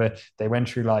time of it. They went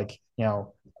through like,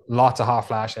 lots of hot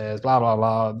flashes, blah, blah,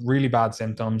 blah, really bad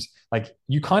symptoms. Like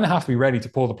you kind of have to be ready to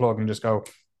pull the plug and just go,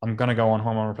 I'm going to go on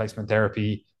hormone replacement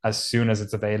therapy as soon as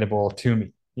it's available to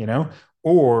me,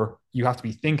 or you have to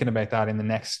be thinking about that in the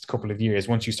next couple of years.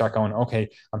 Once you start going, okay,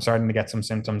 I'm starting to get some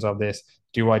symptoms of this.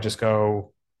 Do I just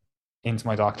go into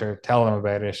my doctor, tell them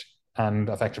about it, and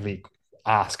effectively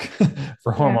ask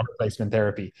for hormone replacement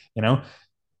therapy?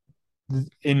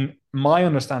 In my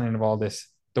understanding of all this,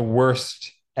 the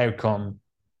worst outcome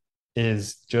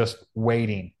is just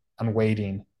waiting and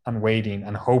waiting and waiting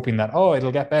and hoping that, oh,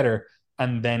 it'll get better.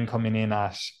 And then coming in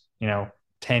at,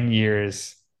 10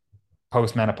 years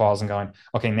post menopause and going,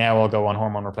 okay, now I'll go on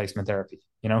hormone replacement therapy.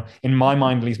 In my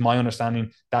mind, at least my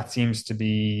understanding, that seems to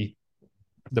be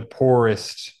the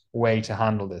poorest way to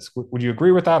handle this. Would you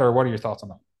agree with that, or what are your thoughts on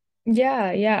that? Yeah,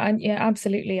 and yeah,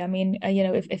 absolutely. I mean,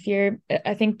 if you're,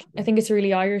 I think it's a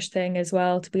really Irish thing as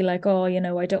well to be like, oh,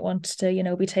 I don't want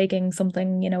to, be taking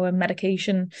something, a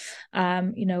medication. A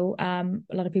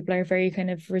lot of people are very kind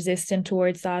of resistant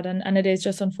towards that, and it is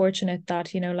just unfortunate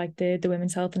that, like the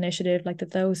Women's Health Initiative, like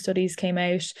that those studies came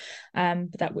out,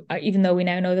 that even though we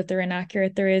now know that they're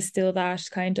inaccurate, there is still that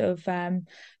kind of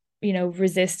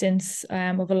resistance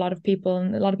of a lot of people,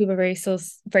 and a lot of people are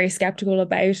very skeptical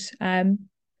about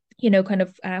kind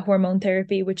of hormone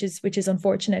therapy, which is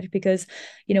unfortunate because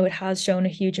it has shown a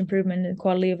huge improvement in the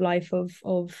quality of life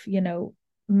of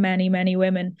many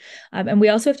women, and we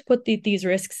also have to put these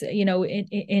risks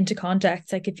into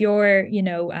context. Like if you're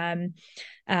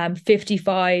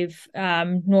 55,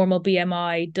 normal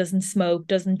BMI, doesn't smoke,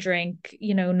 doesn't drink,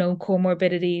 no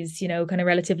comorbidities, kind of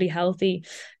relatively healthy,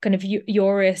 kind of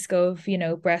your risk of,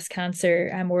 breast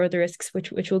cancer, or other risks,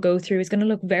 which we'll go through, is going to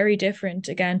look very different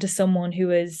again to someone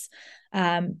who is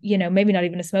maybe not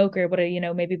even a smoker, but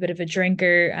maybe a bit of a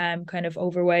drinker, kind of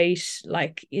overweight.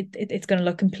 Like it's going to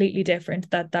look completely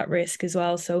different, that risk as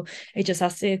well. So it just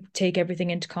has to take everything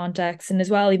into context, and as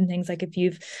well, even things like if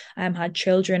you've had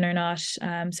children or not.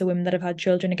 So women that have had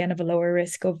children again have a lower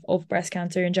risk of breast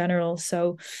cancer in general.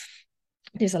 So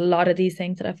there's a lot of these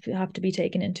things that have to be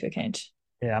taken into account.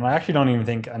 Yeah, and I actually don't even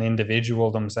think an individual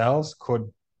themselves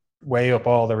could weigh up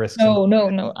all the risks and,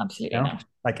 No, absolutely not.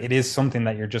 like it is something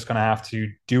that you're just going to have to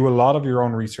do a lot of your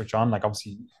own research on. Like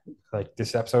obviously, like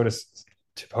this episode is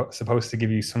supposed to give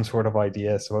you some sort of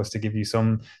idea, supposed to give you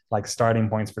some like starting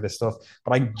points for this stuff.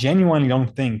 But I genuinely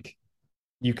don't think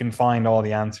you can find all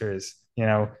the answers.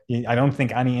 I don't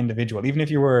think any individual, even if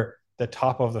you were the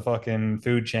top of the fucking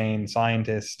food chain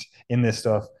scientist in this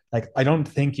stuff, like I don't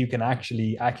think you can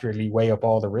actually accurately weigh up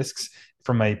all the risks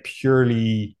from a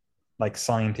purely like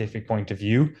scientific point of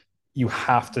view. You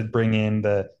have to bring in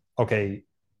the okay,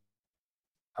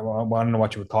 I don't know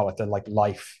what you would call it, the like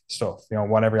life stuff,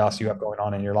 whatever else you have going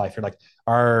on in your life. You're like,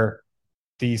 are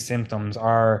these symptoms,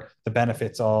 are the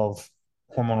benefits of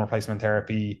hormone replacement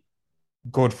therapy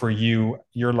good for you,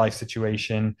 your life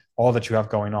situation, all that you have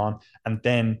going on. And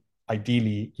then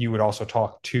ideally, you would also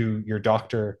talk to your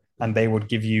doctor and they would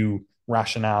give you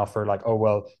rationale for like, oh,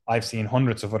 well, I've seen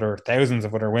thousands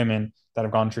of other women that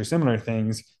have gone through similar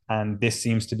things. And this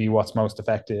seems to be what's most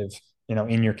effective,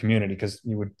 in your community, because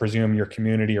you would presume your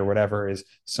community or whatever is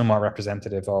somewhat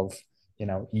representative of,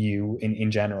 you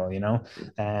in general,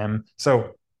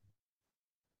 so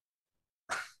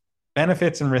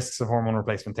benefits and risks of hormone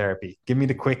replacement therapy. Give me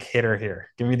the quick hitter here.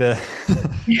 Give me the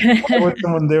why would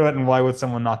someone do it and why would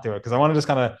someone not do it? Because I want to just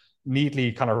kind of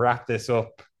neatly kind of wrap this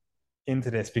up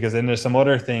into this, because then there's some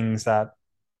other things that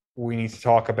we need to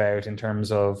talk about in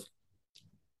terms of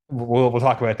we'll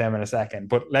talk about them in a second.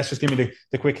 But let's just give me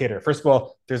the quick hitter. First of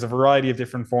all, there's a variety of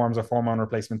different forms of hormone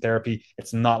replacement therapy.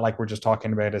 It's not like we're just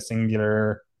talking about a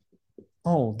singular,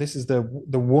 oh, this is the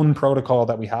one protocol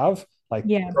that we have. Like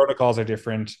Yeah. protocols are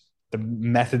different, the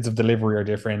methods of delivery are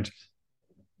different.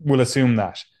 We'll assume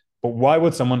that. But why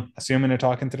would someone, assuming they're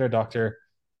talking to their doctor,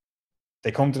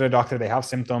 they come to their doctor, they have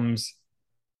symptoms,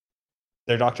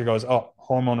 their doctor goes, oh,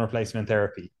 hormone replacement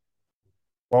therapy.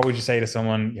 What would you say to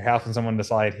someone? You're helping someone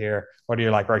decide here, whether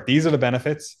you're like, right, these are the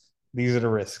benefits, these are the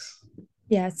risks.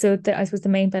 Yeah, so I suppose the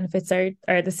main benefits are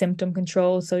the symptom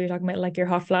control. So you're talking about like your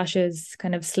hot flashes,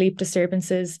 kind of sleep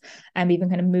disturbances, and even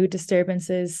kind of mood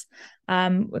disturbances,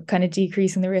 kind of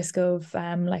decreasing the risk of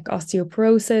like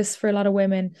osteoporosis for a lot of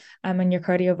women, and your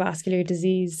cardiovascular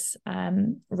disease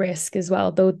risk as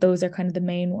well. Those are kind of the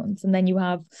main ones. And then you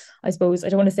have, I suppose, I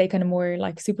don't want to say kind of more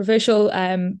like superficial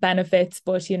benefits,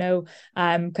 but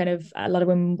kind of a lot of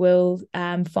women will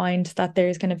find that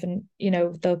there's kind of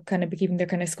they'll kind of be keeping their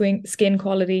kind of skin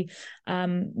quality,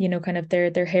 kind of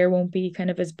their hair won't be kind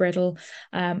of as brittle,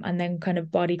 and then kind of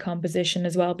body composition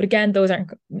as well. But again, those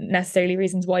aren't necessarily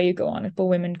reasons why you go on it, but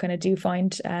women kind of do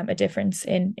find a difference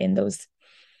in those.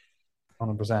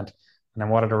 100%. And then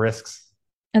what are the risks?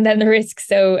 And then the risk,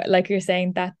 so like you're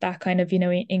saying, that kind of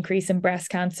increase in breast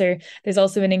cancer. There's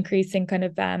also an increase in kind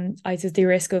of I suppose the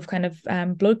risk of kind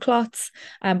of blood clots.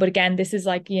 But again, this is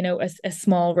like a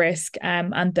small risk,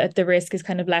 and the risk is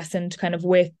kind of lessened kind of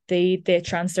with the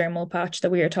transdermal patch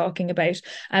that we are talking about.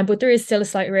 But there is still a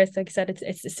slight risk. Like I said,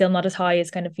 it's still not as high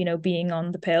as kind of being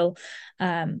on the pill.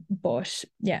 But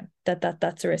yeah,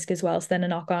 that's a risk as well. So then a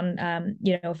knock on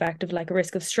effect of like a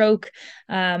risk of stroke.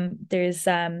 There's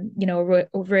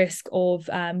a risk of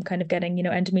kind of getting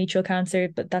endometrial cancer,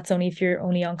 but that's only if you're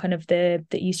only on kind of the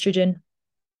estrogen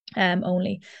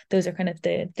only. Those are kind of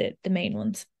the main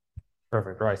ones.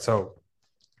 Perfect. Right. So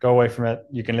go away from it.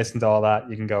 You can listen to all that.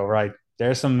 You can go, right,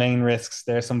 there's some main risks,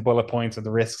 there's some bullet points of the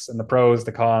risks and the pros,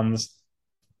 the cons.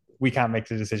 We can't make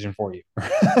the decision for you.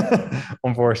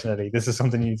 Unfortunately, this is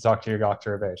something you need to talk to your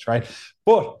doctor about, right?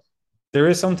 But there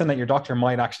is something that your doctor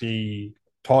might actually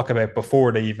talk about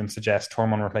before they even suggest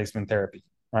hormone replacement therapy,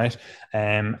 right?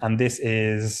 And this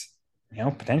is,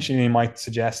 potentially they might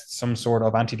suggest some sort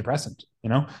of antidepressant,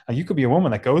 and you could be a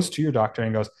woman that goes to your doctor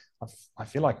and goes, I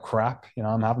feel like crap,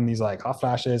 I'm having these like hot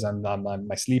flashes and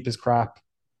my sleep is crap.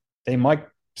 They might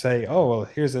say, oh, well,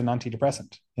 here's an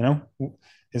antidepressant,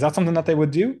 is that something that they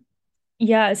would do?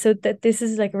 Yeah, so that this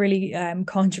is like a really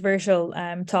controversial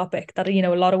topic that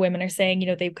a lot of women are saying,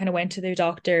 they kind of went to their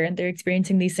doctor and they're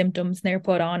experiencing these symptoms and they're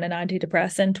put on an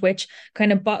antidepressant, which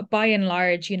kind of by and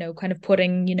large, kind of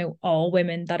putting, all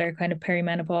women that are kind of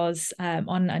perimenopause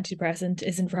on an antidepressant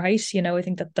isn't right. I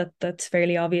think that's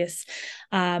fairly obvious.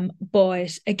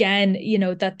 But again,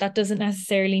 that doesn't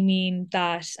necessarily mean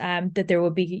that that there will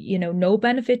be, no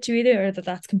benefit to either, or that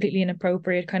that's completely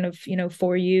inappropriate kind of,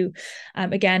 for you.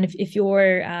 Again, if you're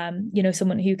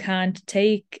someone who can't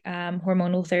take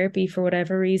hormonal therapy for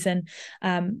whatever reason,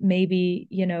 maybe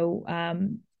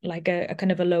like a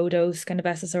kind of a low dose kind of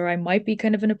SSRI might be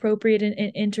kind of an appropriate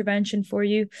intervention for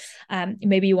you.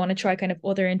 Maybe you want to try kind of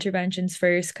other interventions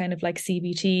first, kind of like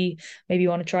CBT. Maybe you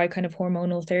want to try kind of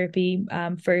hormonal therapy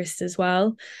first as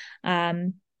well.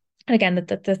 And again,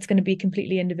 that's going to be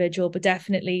completely individual, but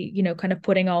definitely, kind of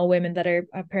putting all women that are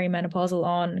perimenopausal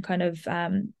on kind of,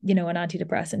 an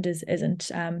antidepressant isn't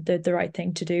the right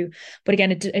thing to do. But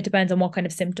again, it depends on what kind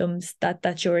of symptoms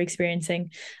that you're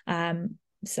experiencing.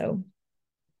 So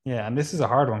Yeah, and this is a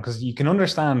hard one because you can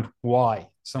understand why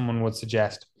someone would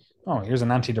suggest, oh, here's an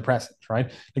antidepressant, right?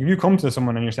 Like if you come to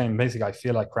someone and you're saying, basically, I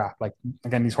feel like crap. Like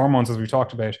again, these hormones, as we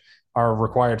talked about, are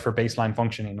required for baseline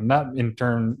functioning, and that in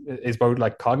turn is about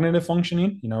like cognitive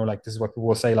functioning. Like this is what people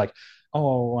will say, like,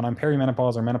 oh, when I'm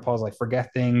perimenopause or menopause, I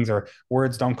forget things, or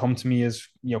words don't come to me as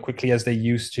quickly as they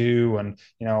used to, and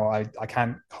I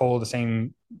can't hold the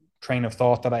same train of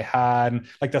thought that I had. And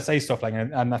like they'll say stuff like,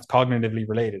 and that's cognitively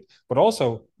related. But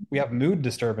also we have mood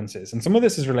disturbances. And some of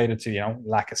this is related to,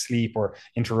 lack of sleep or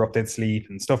interrupted sleep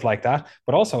and stuff like that.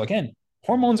 But also, again,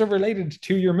 hormones are related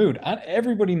to your mood. And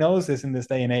everybody knows this in this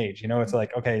day and age. It's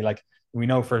like, okay, like we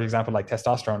know, for example, like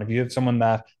testosterone. If you have someone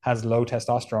that has low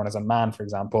testosterone as a man, for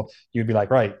example, you'd be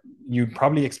like, right, you'd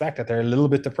probably expect that they're a little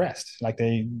bit depressed. Like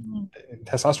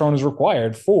testosterone is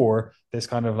required for this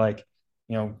kind of like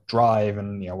drive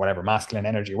and whatever, masculine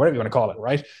energy, whatever you want to call it,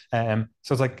 right? So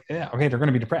it's like, yeah, okay, they're going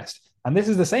to be depressed. And this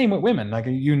is the same with women. Like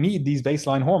you need these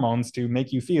baseline hormones to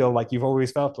make you feel like you've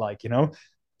always felt like,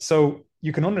 So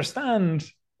you can understand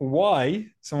why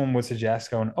someone would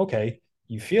suggest going, okay,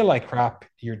 you feel like crap,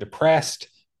 you're depressed,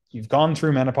 you've gone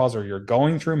through menopause, or you're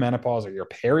going through menopause, or you're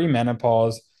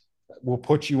perimenopause. We'll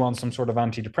put you on some sort of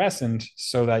antidepressant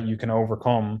so that you can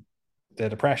overcome the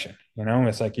depression.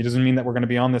 It's like, it doesn't mean that we're going to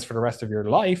be on this for the rest of your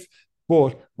life,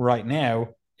 but right now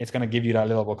it's going to give you that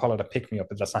little, we'll call it a pick me up.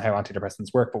 That's not how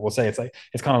antidepressants work, but we'll say it's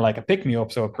kind of like a pick me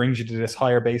up. So it brings you to this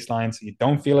higher baseline so you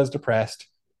don't feel as depressed.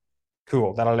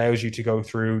 Cool. That allows you to go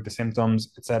through the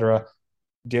symptoms, etc.,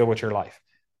 deal with your life.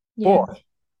 yeah. But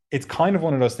it's kind of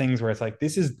one of those things where it's like,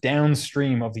 this is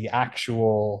downstream of the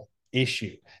actual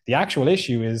issue. The actual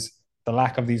issue is the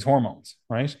lack of these hormones,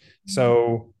 right?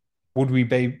 So would we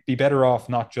be better off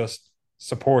not just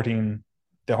supporting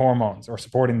the hormones or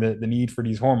supporting the need for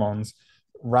these hormones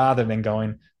rather than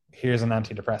going, here's an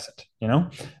antidepressant,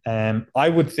 I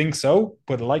would think so.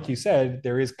 But like you said,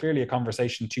 there is clearly a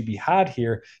conversation to be had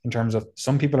here in terms of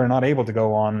some people are not able to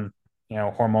go on,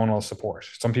 hormonal support.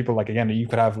 Some people, like, again, you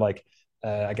could have like,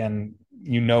 again,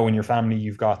 in your family,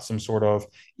 you've got some sort of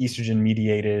estrogen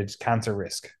mediated cancer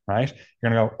risk, right?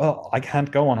 You're going to go, well, I can't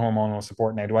go on hormonal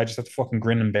support now. Do I just have to fucking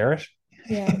grin and bear it?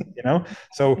 Yeah.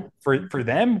 So for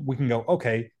them, we can go,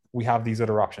 okay, we have these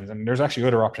other options. And there's actually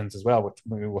other options as well, which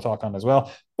we will talk on as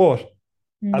well. But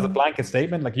as a blanket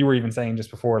statement, like you were even saying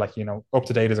just before, like, Up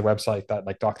to Date is a website that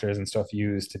like doctors and stuff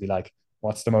use to be like,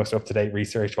 what's the most up to date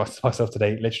research? What's the most up to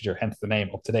date literature? Hence the name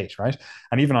Up to Date, right?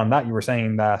 And even on that, you were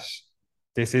saying that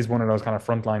this is one of those kind of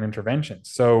frontline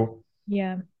interventions. So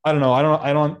Yeah. I don't know.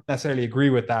 I don't necessarily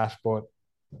agree with that, but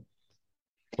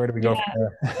where do we go Yeah. from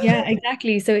there? Yeah,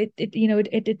 exactly. So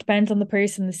it depends on the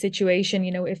person, the situation,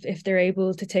 if they're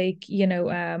able to take,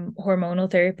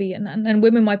 hormonal therapy, and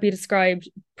women might be described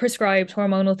prescribed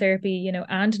hormonal therapy, and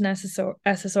an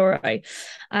SSRI.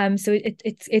 So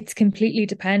it's completely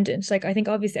dependent. Like I think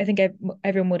obviously, I think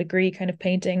everyone would agree, kind of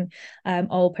painting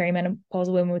all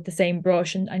perimenopausal women with the same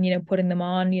brush, and putting them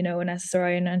on an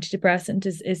SSRI and antidepressant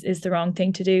is the wrong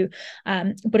thing to do.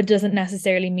 But it doesn't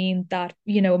necessarily mean that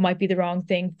it might be the wrong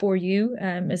thing for you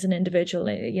as an individual.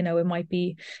 It might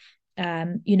be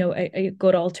a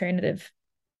good alternative.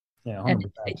 Yeah, And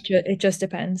 100%. it just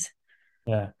depends.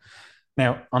 Yeah.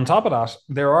 Now, on top of that,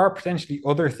 there are potentially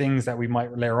other things that we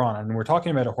might layer on, and we're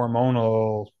talking about a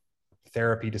hormonal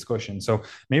therapy discussion. So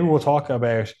maybe we'll talk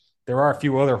about there are a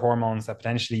few other hormones that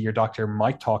potentially your doctor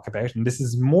might talk about, and this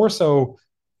is more so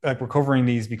like we're covering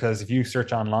these because if you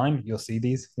search online, you'll see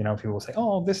these. People will say,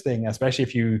 "Oh, this thing," especially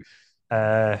if you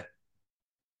uh,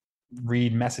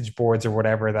 read message boards or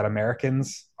whatever that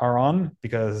Americans are on,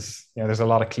 because there's a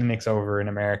lot of clinics over in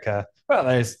America. Well,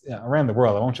 there's around the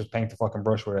world. I won't just paint the fucking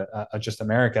brush with just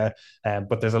America,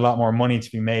 but there's a lot more money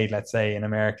to be made, let's say, in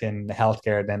American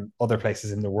healthcare than other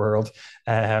places in the world.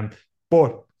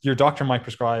 But your doctor might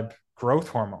prescribe growth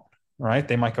hormone, right?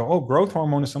 They might go, oh, growth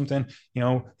hormone is something,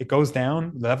 it goes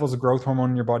down. Levels of growth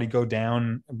hormone in your body go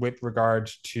down with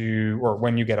regard to, or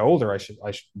when you get older, I should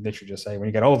literally just say, when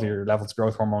you get older, your levels of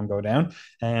growth hormone go down.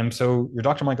 And so your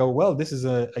doctor might go, well, this is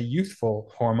a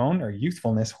youthful hormone or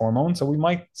youthfulness hormone. So we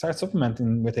might start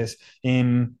supplementing with this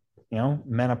in,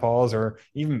 menopause or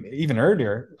even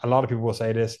earlier. A lot of people will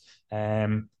say this.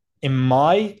 In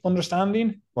my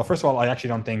understanding, well, first of all, I actually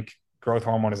don't think growth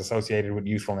hormone is associated with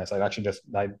youthfulness.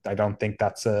 I don't think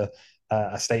that's a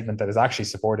statement that is actually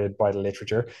supported by the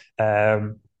literature.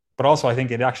 But also, I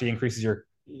think it actually increases your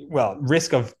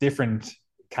risk of different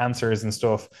cancers and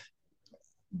stuff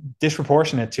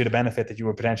disproportionate to the benefit that you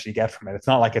would potentially get from it. It's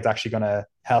not like it's actually going to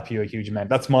help you a huge amount.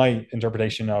 That's my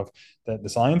interpretation of the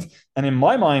science. And in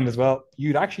my mind as well,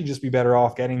 you'd actually just be better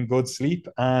off getting good sleep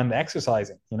and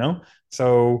exercising,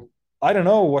 So I don't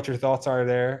know what your thoughts are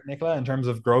there, Nicola, in terms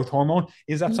of growth hormone.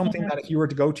 Is that something Yeah. that if you were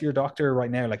to go to your doctor right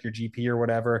now, like your GP or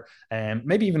whatever, and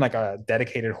maybe even like a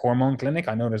dedicated hormone clinic?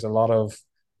 I know there's a lot of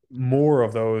more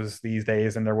of those these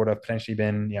days than there would have potentially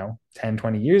been 10,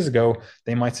 20 years ago.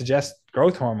 They might suggest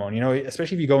growth hormone,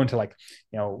 especially if you go into like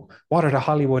what are the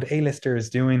Hollywood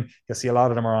A-listers doing. You'll see a lot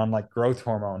of them are on like growth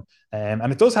hormone, and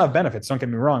it does have benefits, don't get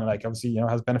me wrong. Like obviously it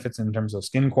has benefits in terms of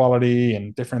skin quality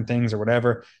and different things or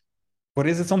whatever. But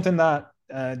is it something that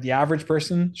the average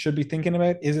person should be thinking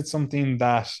about? Is it something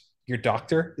that your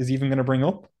doctor is even going to bring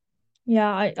up?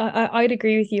 Yeah, I'd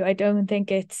agree with you. I don't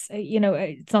think it's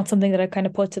not something that I kind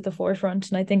of put to the forefront.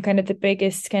 And I think kind of the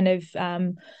biggest kind of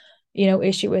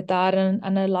issue with that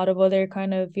and a lot of other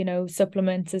kind of,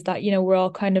 supplements is that, we're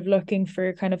all kind of looking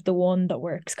for kind of the one that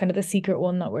works, kind of the secret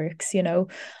one that works.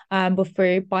 But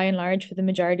for by and large, for the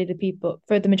majority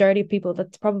of people,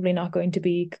 that's probably not going to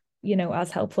be,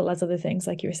 as helpful as other things,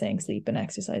 like you were saying, sleep and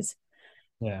exercise.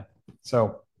 Yeah.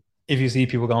 So if you see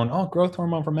people going, oh, growth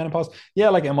hormone for menopause, yeah,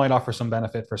 like it might offer some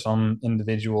benefit for some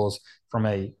individuals from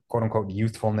a quote unquote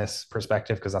youthfulness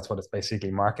perspective, because that's what it's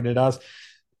basically marketed as.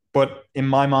 But in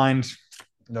my mind,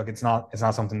 look, it's not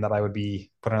something that I would be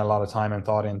putting a lot of time and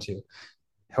thought into.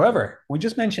 However, we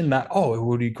just mentioned that, oh, it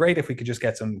would be great if we could just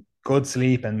get some good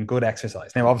sleep and good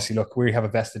exercise. Now, obviously, look, we have a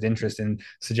vested interest in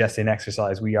suggesting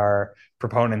exercise. We are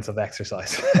proponents of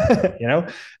exercise, you know?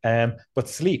 But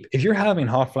sleep, if you're having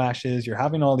hot flashes, you're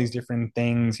having all these different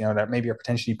things, that maybe are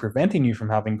potentially preventing you from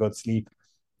having good sleep,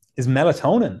 is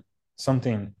melatonin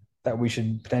something that we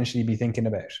should potentially be thinking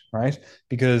about, right?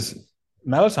 Because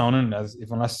melatonin,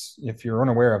 unless if you're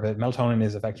unaware of it, melatonin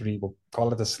is effectively, we'll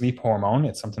call it the sleep hormone.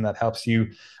 It's something that helps you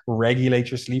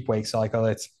regulate your sleep wake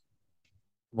cycle.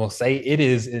 We'll say it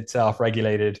is itself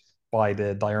regulated by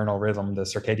the diurnal rhythm, the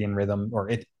circadian rhythm,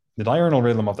 the diurnal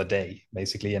rhythm of the day,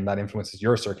 basically, and that influences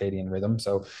your circadian rhythm.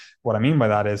 So what I mean by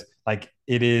that is like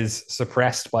it is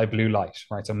suppressed by blue light,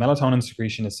 right? So melatonin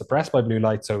secretion is suppressed by blue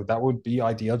light. So that would be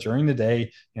ideal during the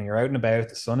day. You're out and about,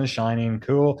 the sun is shining,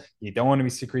 cool. You don't want to be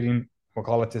secreting, we'll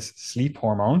call it this sleep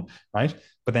hormone, right?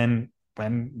 But then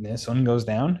when the sun goes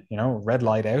down, red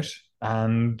light out,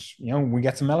 and we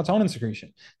get some melatonin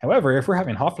secretion. However, if we're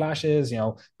having hot flashes,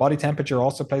 body temperature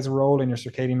also plays a role in your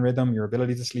circadian rhythm, your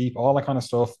ability to sleep, all that kind of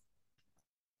stuff.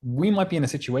 We might be in a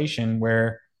situation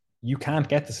where you can't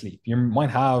get to sleep. You might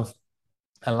have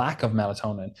a lack of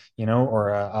melatonin, or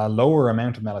a lower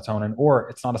amount of melatonin, or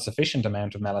it's not a sufficient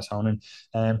amount of melatonin.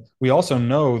 We also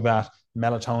know that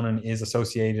melatonin is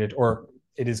associated, or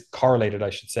it is correlated, I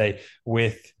should say,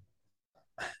 with,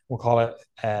 we'll call it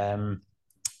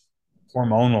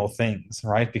hormonal things,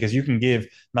 right? Because you can give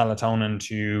melatonin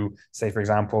to, say, for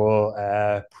example,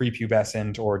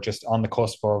 prepubescent or just on the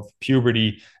cusp of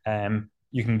puberty.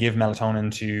 You can give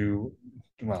melatonin to,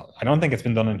 well, I don't think it's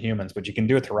been done in humans, but you can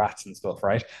do it to rats and stuff,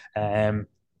 right?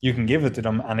 You can give it to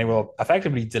them and it will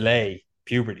effectively delay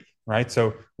puberty, right?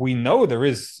 So we know there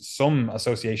is some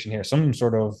association here, some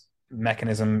sort of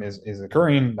mechanism is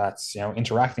occurring that's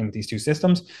interacting with these two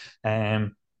systems.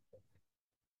 Um,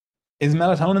 is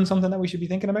melatonin something that we should be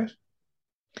thinking about?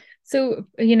 So,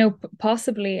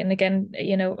 possibly, and again,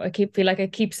 feel like I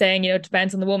keep saying, it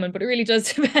depends on the woman, but it really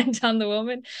does depend on the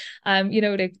woman.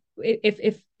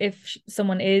 If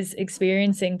someone is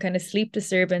experiencing kind of sleep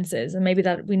disturbances, and maybe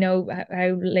that we know how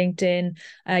linked in,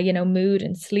 mood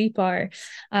and sleep are,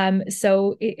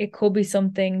 so it could be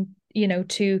something,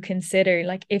 to consider,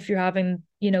 like if you're having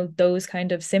those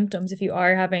kind of symptoms, if you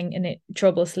are having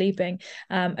trouble sleeping,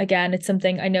 again, it's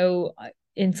something I know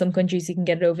in some countries you can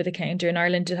get it over the counter. In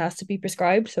Ireland, it has to be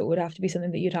prescribed, so it would have to be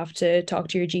something that you'd have to talk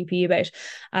to your GP about.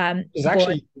 But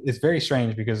It's very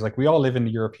strange because like we all live in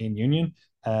the European Union,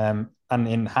 and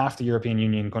in half the European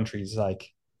Union countries, like,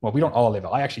 well, we don't all live.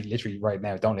 I actually literally right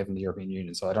now don't live in the European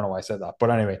Union, so I don't know why I said that. But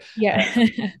anyway,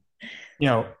 yeah.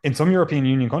 in some European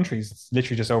Union countries, it's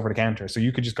literally just over the counter. So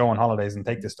you could just go on holidays and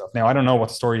take this stuff. Now, I don't know what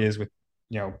the story is with,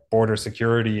 border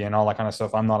security and all that kind of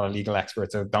stuff. I'm not a legal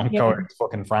expert, so don't go Yeah. to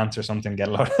fucking France or something, get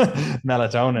a lot of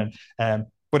melatonin.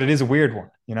 But it is a weird one,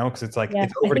 because it's like Yeah,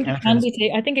 it's over the counter.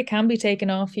 I think it can be taken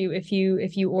off you if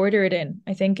you order it in.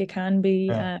 I think it can be.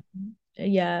 Yeah.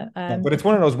 Yeah. Yeah, but it's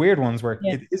one of those weird ones where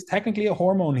Yeah. it is technically a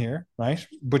hormone here, right?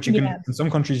 But you can, Yeah. in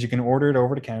some countries, you can order it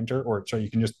over the counter, or so you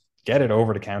can just get it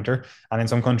over the counter. And in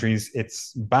some countries,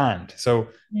 it's banned. So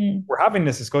Mm. we're having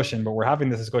this discussion, but we're having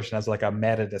this discussion as like a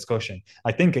meta discussion.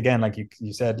 I think, again, like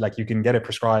you said, like you can get it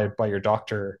prescribed by your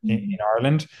doctor in Mm.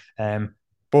 Ireland.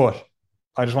 But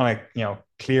I just want to,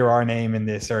 clear our name in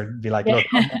this or be like, Yeah. look,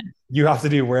 you have to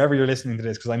do wherever you're listening to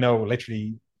this, because I know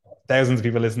literally thousands of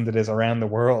people listen to this around the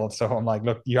world. So I'm like,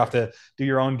 look, you have to do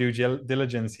your own due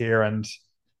diligence here and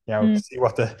Mm. see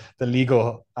what the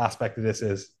legal aspect of this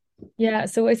is. Yeah,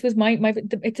 so I suppose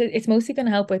it's mostly going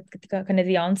to help with kind of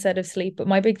the onset of sleep, but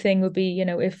my big thing would be,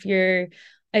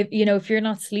 if you're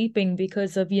not sleeping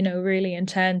because of, really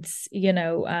intense,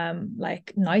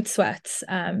 like night sweats,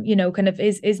 kind of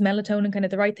is melatonin kind of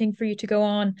the right thing for you to go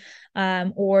on,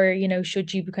 or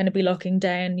should you kind of be looking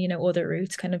down, other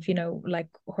routes, kind of, like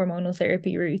hormonal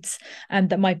therapy routes, and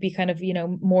that might be kind of,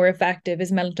 more effective.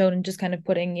 Is melatonin just kind of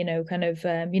putting, kind of,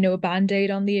 a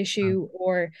band-aid on the issue,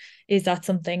 or is that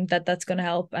something that's going to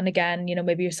help? And again,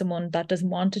 maybe you're someone that doesn't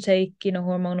want to take,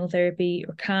 hormonal therapy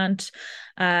or can't,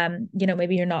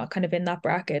 maybe you're not kind of in that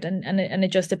bracket, and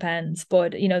it just depends.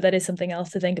 But, that is something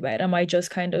else to think about. Am I just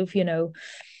kind of,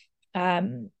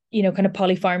 kind of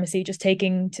polypharmacy, just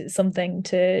taking something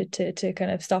to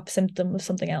kind of stop a symptom of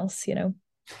something else,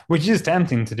 Which is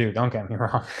tempting to do, don't get me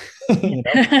wrong.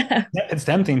 Yeah. It's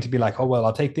tempting to be like, oh, well,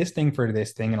 I'll take this thing for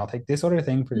this thing and I'll take this other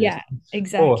thing for this. Yeah, But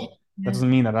exactly. that Yeah. doesn't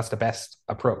mean that that's the best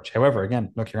approach. However,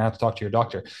 again, look, you're going to have to talk to your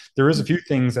doctor. There is a few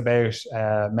things about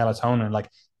melatonin. Like,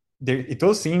 it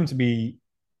does seem to be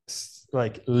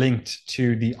like linked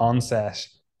to the onset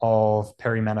of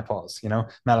perimenopause,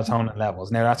 melatonin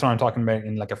levels. Now, that's what I'm talking about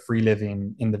in like a free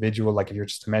living individual. Like, if you're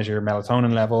just to measure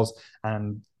melatonin levels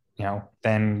and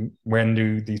then when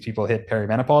do these people hit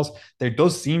perimenopause? There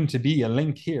does seem to be a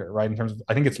link here, right? In terms of,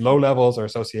 I think it's low levels are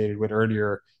associated with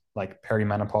earlier like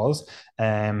perimenopause.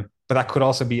 But that could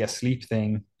also be a sleep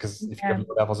thing, because if you Yeah. have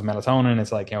low levels of melatonin,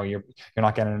 it's like, you're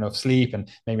not getting enough sleep, and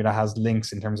maybe that has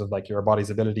links in terms of like your body's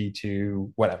ability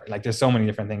to whatever. Like, there's so many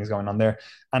different things going on there.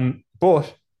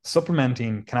 But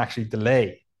supplementing can actually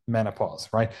delay menopause,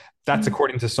 right? That's Mm.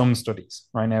 according to some studies.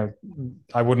 Right now,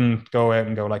 I wouldn't go out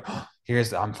and go like, oh,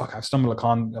 here's I've stumbled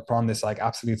upon this like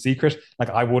absolute secret. Like,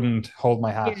 I wouldn't hold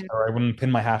my hat, Yeah. or I wouldn't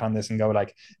pin my hat on this and go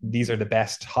like, these are the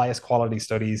best, highest quality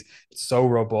studies. It's so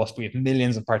robust. We have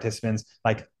millions of participants.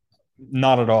 Like,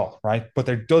 not at all, right? But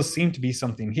there does seem to be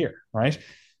something here, right?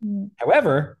 Mm.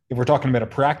 However, if we're talking about a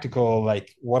practical,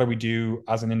 like, what do we do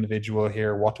as an individual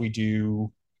here? What do we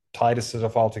do? Tie this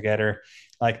stuff all together.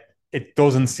 Like, it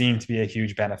doesn't seem to be a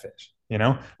huge benefit,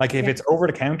 Like, if Yeah. it's over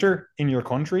the counter in your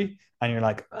country and you're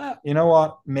like, you know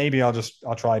what? Maybe I'll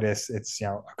try this. It's,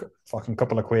 a fucking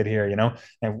couple of quid here,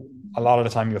 And a lot of the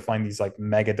time you'll find these like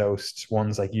mega dosed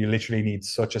ones, like you literally need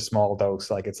such a small dose.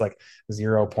 Like, it's like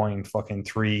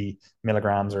 0.3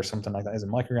 milligrams or something like that. Is it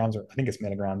micrograms, or I think it's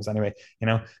milligrams anyway,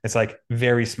 it's like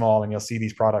very small, and you'll see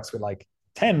these products with like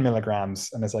 10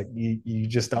 milligrams, and it's like you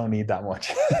just don't need that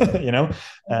much, you know.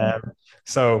 Yeah. um,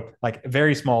 so like a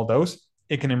very small dose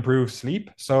it can improve sleep.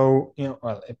 So,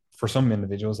 well, for some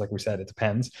individuals, like we said, it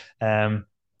depends. Um,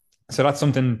 so that's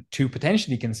something to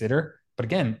potentially consider. But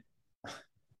again,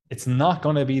 it's not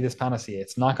going to be this panacea.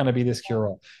 It's not going to be this cure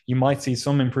all. You might see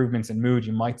some improvements in mood.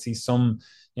 You might see some,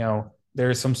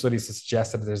 there's some studies that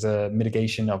suggest that there's a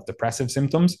mitigation of depressive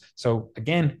symptoms. So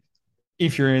again,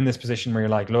 if you're in this position where you're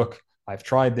like, look, I've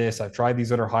tried this, I've tried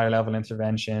these other higher level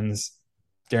interventions,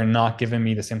 they're not giving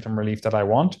me the symptom relief that I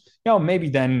want, maybe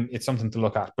then it's something to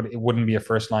look at, but it wouldn't be a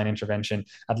first line intervention,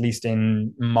 at least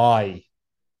in my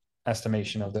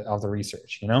estimation of the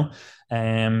research.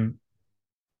 Um,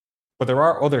 but there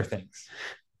are other things.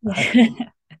 Right?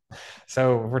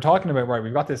 So we're talking about, right,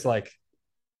 we've got this like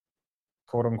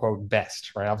quote unquote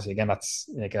best, right? Obviously, again, that's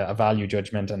like a value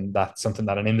judgment, and that's something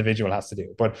that an individual has to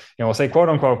do. But we'll say quote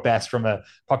unquote best from a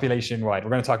population wide. We're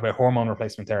going to talk about hormone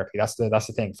replacement therapy. That's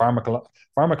the thing.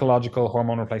 Pharmacological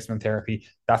hormone replacement therapy.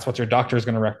 That's what your doctor is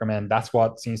going to recommend. That's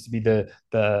what seems to be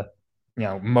the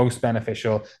most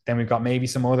beneficial. Then we've got maybe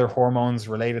some other hormones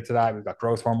related to that. We've got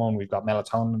growth hormone, we've got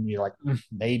melatonin. You're like,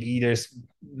 maybe there's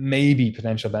maybe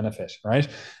potential benefit, right?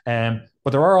 But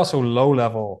there are also low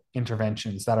level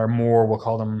interventions that are more, we'll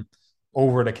call them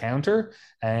over the counter,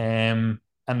 and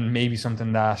maybe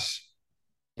something that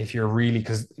if you're really,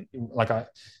 because the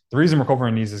reason we're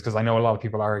covering these is because I know a lot of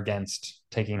people are against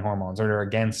taking hormones, or they're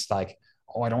against like,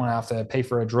 oh, I don't want to have to pay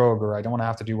for a drug, or I don't want to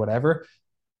have to do whatever.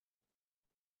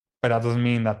 But that doesn't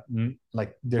mean that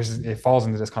like it falls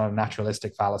into this kind of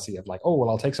naturalistic fallacy of like, oh well,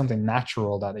 I'll take something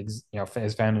natural that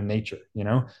is found in nature.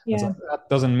 It's Yeah. like, that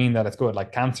doesn't mean that it's good.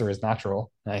 Like cancer is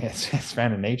natural, like, it's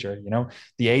found in nature.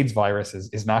 The AIDS virus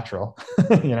is natural.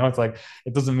 It's like,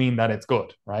 it doesn't mean that it's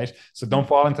good, right? So don't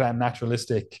fall into that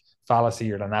naturalistic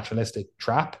fallacy or the naturalistic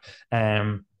trap.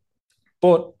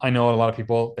 But I know a lot of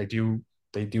people, they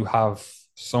do have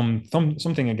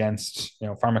something against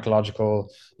pharmacological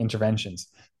interventions.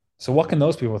 So what can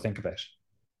those people think about?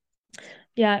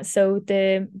 Yeah, so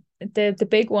the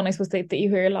big one I suppose that you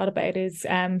hear a lot about is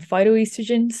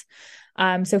phytoestrogens.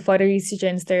 So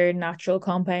phytoestrogens, they're natural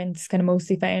compounds kind of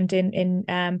mostly found in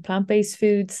plant-based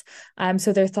foods.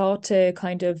 So they're thought to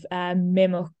kind of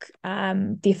mimic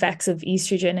the effects of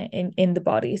estrogen in the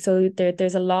body. So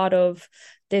there's a lot of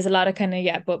kind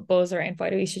of but buzz around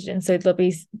phytoestrogen. So they'll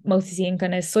be mostly seen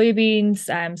kind of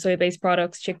soybeans, soy-based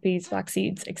products, chickpeas, flax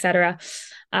seeds, etc.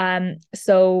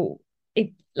 So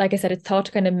it, like I said, it's thought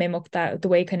to kind of mimic that the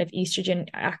way kind of estrogen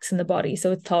acts in the body.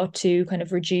 So it's thought to kind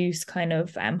of reduce kind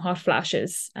of hot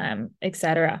flashes,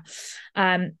 etc.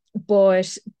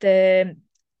 But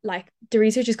the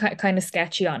research is kind of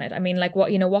sketchy on it. I mean, like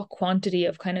what quantity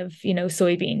of kind of,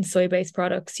 soybeans, soy-based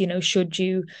products, should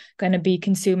you kind of be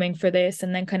consuming for this?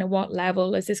 And then kind of what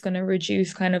level is this going to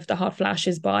reduce kind of the hot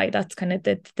flashes by? That's kind of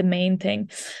the main thing.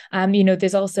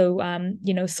 There's also,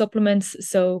 supplements.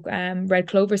 So red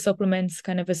clover supplements,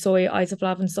 kind of a soy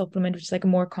isoflavone supplement, which is like a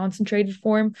more concentrated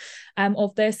form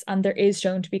of this. And there is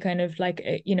shown to be kind of like,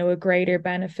 a greater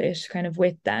benefit kind of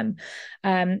with them.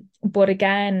 But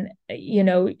again,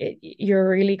 you're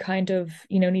really kind of,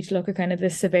 need to look at kind of the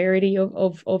severity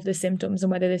of the symptoms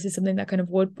and whether this is something that kind of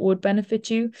would benefit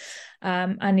you.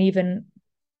 And even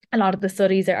a lot of the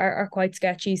studies are quite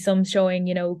sketchy. Some showing,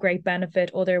 great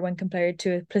benefit, other when compared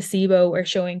to a placebo are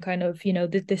showing kind of,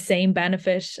 the same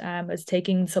benefit as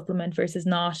taking supplement versus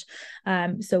not.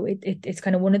 So it's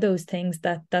kind of one of those things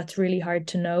that's really hard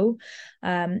to know.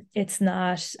 It's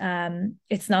not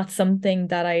something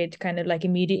that I'd kind of like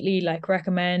immediately like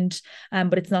recommend,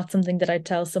 but it's not something that I'd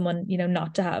tell someone,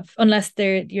 not to have, unless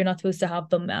you're not supposed to have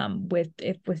them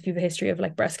if you have a history of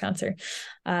like breast cancer.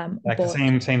 Like the But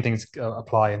same things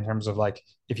apply in terms of like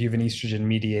if you have an estrogen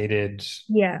mediated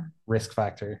yeah. risk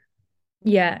factor.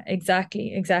 Yeah,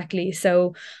 exactly.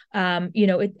 So,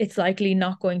 it's likely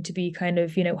not going to be kind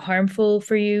of, harmful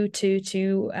for you to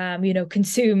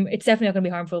consume. It's definitely not going to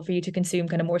be harmful for you to consume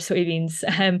kind of more soybeans,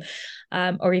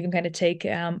 or even kind of take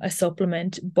a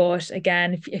supplement. But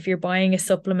again, if you're buying a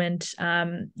supplement,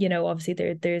 obviously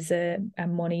there's a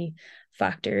money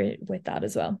factor with that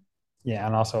as well. Yeah,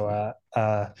 and also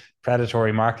a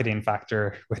predatory marketing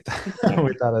factor with that, Yeah.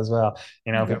 with that as well.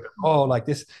 People, oh, like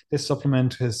this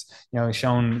supplement has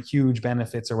shown huge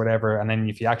benefits or whatever, and then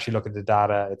if you actually look at the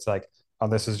data, it's like, oh,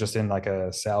 this is just in like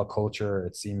a cell culture.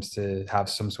 It seems to have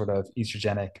some sort of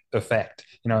estrogenic effect.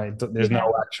 There's no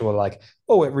Yeah. actual like,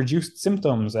 oh, it reduced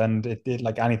symptoms and it did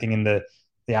like anything in the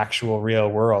actual real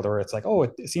world, or it's like, oh,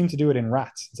 it seemed to do it in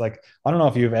rats. It's like, I don't know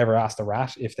if you've ever asked a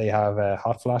rat if they have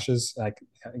hot flashes. Like,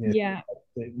 Yeah.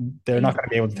 they're not going to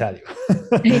be able to tell you.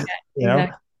 Yeah, you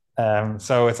know, exactly.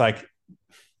 so it's like,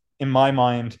 in my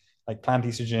mind, like plant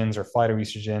estrogens or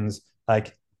phytoestrogens,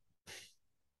 like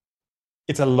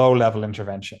it's a low level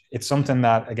intervention. It's something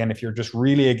that, again, if you're just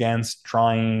really against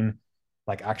trying,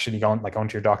 like actually going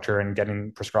to your doctor and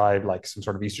getting prescribed like some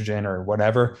sort of estrogen or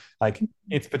whatever, like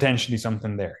it's potentially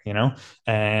something there, you know.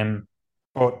 Um,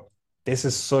 but this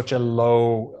is such a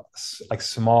low, like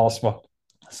small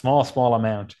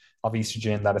amount of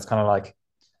estrogen that it's kind of like,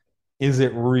 is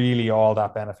it really all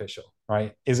that beneficial,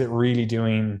 right? Is it really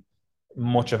doing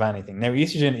much of anything? Now,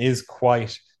 estrogen is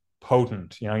quite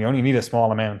potent. You know, you only need a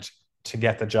small amount to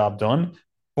get the job done,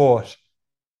 but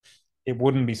it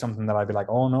wouldn't be something that I'd be like,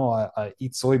 oh no, I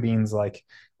eat soybeans like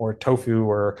or tofu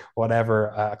or whatever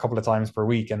a couple of times per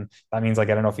week, and that means I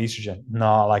get enough estrogen.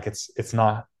 No, like it's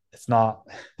not it's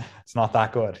not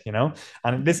that good, you know.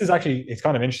 And this is actually it's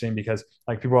kind of interesting because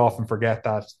like people often forget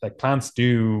that like plants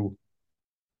do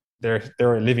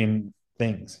they're living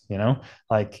things, you know,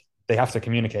 like they have to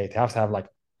communicate, they have to have like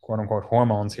quote unquote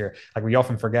hormones here. Like we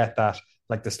often forget that,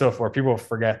 like the stuff where people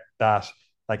forget that,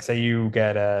 like say you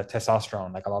get a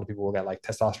testosterone, like a lot of people will get like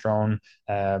testosterone,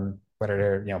 whether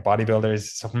they're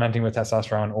bodybuilders supplementing with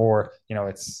testosterone or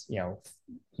it's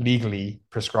legally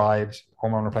prescribed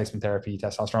hormone replacement therapy,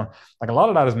 testosterone. Like a lot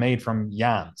of that is made from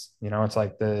yams. It's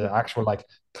like the actual like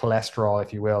cholesterol,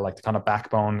 if you will, like the kind of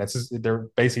backbone. They're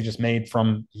basically just made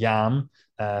from yam.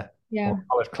 Yeah. We'll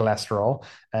call it cholesterol,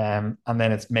 and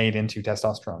then it's made into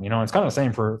testosterone. It's kind of the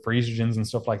same for estrogens and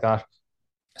stuff like that.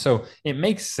 So it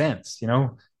makes sense,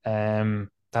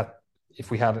 that if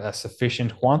we had a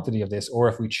sufficient quantity of this, or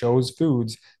if we chose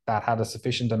foods that had a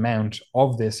sufficient amount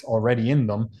of this already in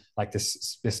them, like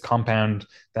this compound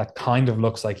that kind of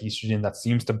looks like estrogen, that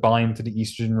seems to bind to the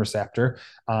estrogen receptor,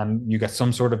 and you get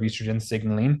some sort of estrogen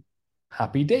signaling,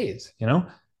 happy days. Mm.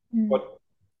 But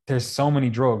there's so many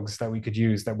drugs that we could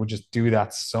use that would just do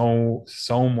that so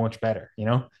much better.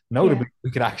 Yeah. Notably,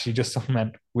 we could actually just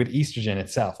supplement with estrogen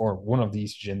itself or one of the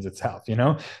estrogens itself.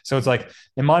 So it's like,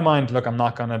 in my mind, look, I'm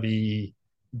not going to be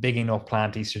bigging up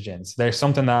plant estrogens. There's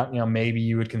something that maybe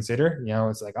you would consider.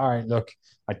 It's like, all right, look,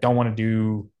 I don't want to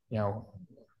do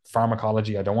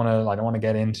pharmacology. I don't want to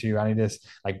get into any of this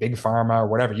like big pharma or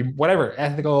whatever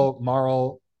ethical,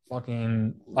 moral,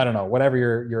 fucking, I don't know, whatever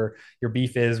your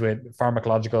beef is with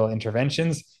pharmacological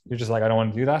interventions. You're just like, I don't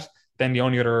want to do that. Then the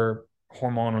only other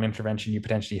hormonal intervention you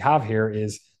potentially have here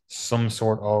is some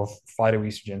sort of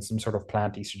phytoestrogen, some sort of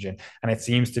plant estrogen. And it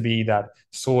seems to be that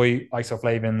soy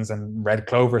isoflavones and red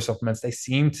clover supplements, they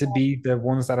seem to be the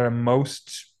ones that are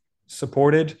most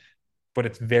supported, but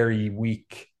it's very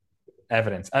weak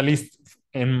evidence, at least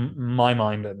in my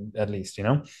mind, at least.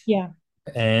 Yeah.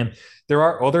 And there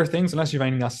are other things, unless you've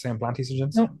anything else to say on plant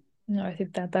estrogens. No, no, I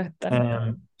think that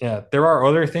Yeah, there are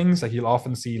other things like you'll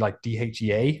often see like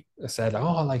DHEA said,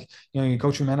 oh, like, you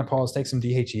go through menopause, take some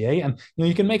DHEA, and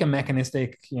you can make a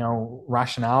mechanistic,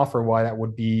 rationale for why that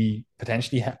would be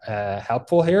potentially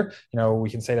helpful here. We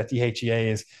can say that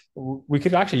DHEA we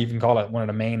could actually even call it one of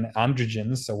the main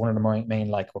androgens, so one of the main,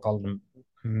 like we'll call them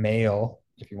male,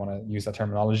 if you want to use that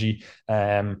terminology,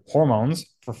 hormones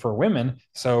for women.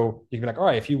 So you can be like, all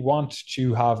right, if you want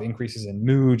to have increases in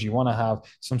mood, you want to have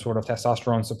some sort of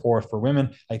testosterone support for women,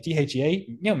 like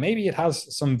DHEA, maybe it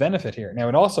has some benefit here. Now,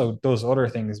 it also does other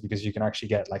things because you can actually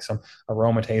get like some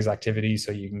aromatase activity.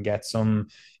 So you can get some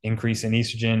increase in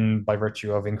estrogen by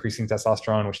virtue of increasing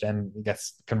testosterone, which then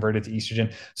gets converted to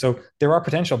estrogen. So there are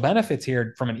potential benefits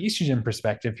here from an estrogen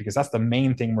perspective, because that's the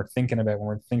main thing we're thinking about when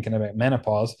we're thinking about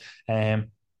menopause.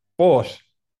 But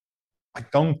I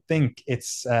don't think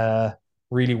it's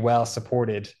really well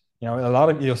supported. A lot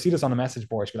of you'll see this on the message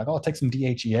boards. Be like, oh, take some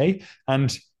DHEA,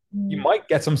 and you mm, might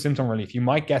get some symptom relief. You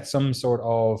might get some sort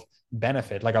of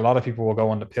benefit. Like a lot of people will go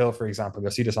on the pill, for example.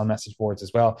 You'll see this on message boards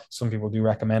as well. Some people do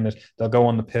recommend it. They'll go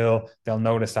on the pill. They'll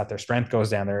notice that their strength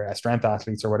goes down. They're strength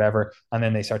athletes or whatever, and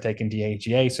then they start taking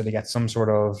DHEA, so they get some sort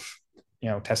of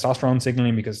testosterone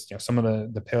signaling, because some of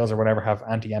the pills or whatever have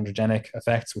anti-androgenic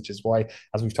effects, which is why,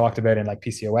 as we've talked about in like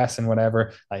PCOS and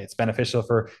whatever, like it's beneficial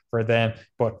for them.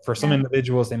 But for some yeah.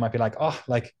 individuals, they might be like, oh,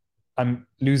 like I'm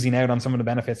losing out on some of the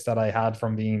benefits that I had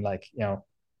from being like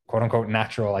quote unquote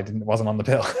natural. Wasn't on the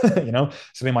pill.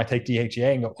 So they might take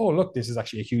DHEA and go, oh, look, this is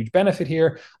actually a huge benefit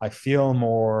here. I feel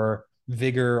more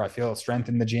vigor, I feel strength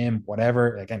in the gym,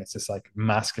 whatever. Again, it's just like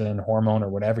masculine hormone or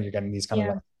whatever. You're getting these kind of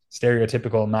Yeah. like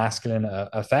stereotypical masculine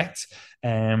effects.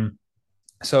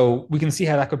 So we can see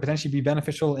how that could potentially be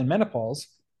beneficial in menopause,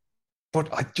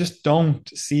 but I just don't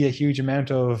see a huge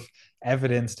amount of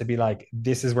evidence to be like,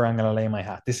 this is where I'm going to lay my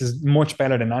hat. This is much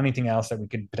better than anything else that we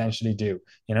could potentially do.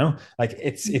 Like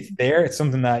it's there. It's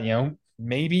something that,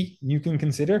 maybe you can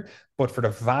consider, but for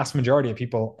the vast majority of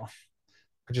people,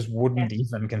 I just Yeah. wouldn't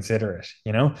even consider it.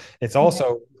 It's Yeah.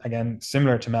 also, again,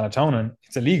 similar to melatonin,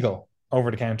 it's illegal.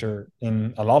 over the counter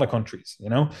in a lot of countries, you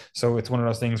know? So it's one of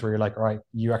those things where you're like, all right,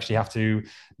 you actually have to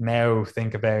now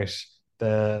think about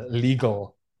the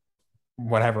legal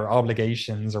whatever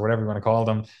obligations or whatever you want to call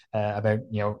them about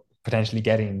potentially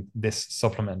getting this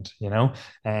supplement,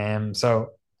 so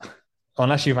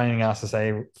unless you have anything else to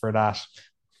say for that,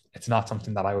 it's not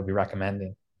something that I would be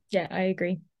recommending. Yeah, I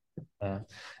agree. Yeah.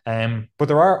 But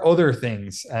there are other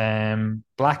things.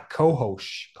 Black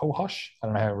cohosh. I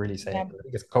don't know how to really say it, Yeah. but I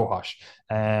think it's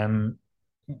cohosh.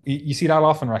 You see that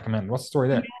often recommended. What's the story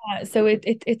there? So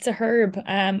it's a herb,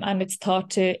 and it's thought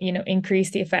to,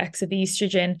 increase the effects of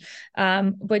estrogen.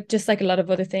 But just like a lot of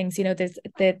other things, there's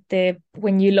the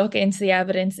when you look into the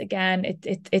evidence again,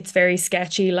 it's very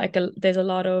sketchy. There's a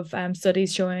lot of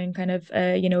studies showing kind of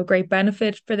great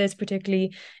benefit for this,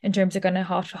 particularly in terms of kind of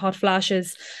hot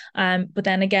flashes. But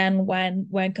then again,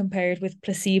 when compared with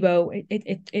placebo,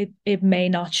 it may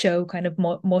not show kind of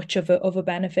much of a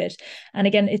benefit. And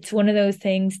again, it's one of those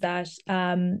things that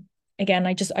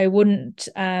again, I wouldn't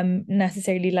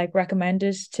necessarily like recommend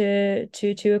it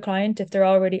to a client if they're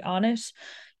already on it.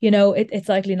 It's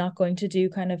likely not going to do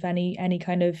kind of any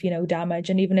kind of damage.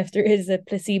 And even if there is a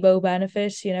placebo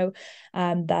benefit,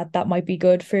 that might be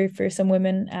good for some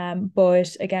women.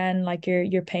 But again, like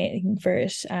you're paying for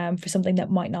it for something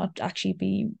that might not actually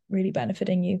be really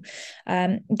benefiting you.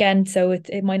 Again, so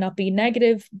it might not be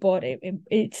negative, but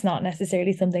it's not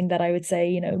necessarily something that I would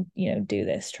say, do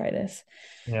this, try this.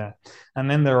 Yeah. And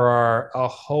then there are a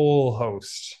whole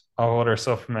host of other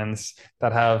supplements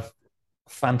that have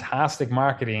fantastic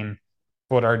marketing,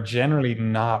 but are generally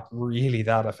not really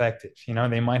that effective.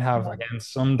 They might have, again,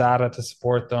 some data to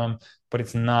support them, but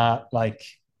it's not like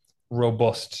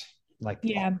robust. Like, oh,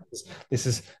 Yeah. this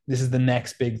is the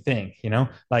next big thing,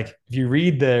 Like if you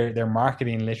read their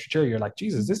marketing literature, you're like,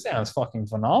 Jesus, this sounds fucking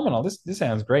phenomenal. This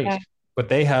sounds great. Yeah. But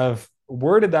they have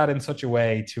worded that in such a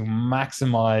way to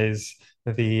maximize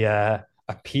the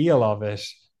appeal of it,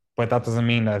 but that doesn't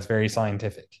mean that it's very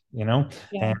scientific. Yeah.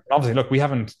 And obviously, look, we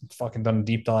haven't fucking done a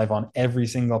deep dive on every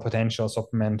single potential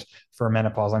supplement for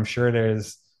menopause. I'm sure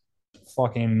there's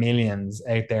fucking millions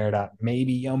out there that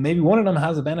maybe one of them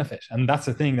has a benefit, and that's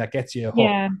the thing that gets you hooked.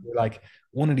 Yeah. You're like,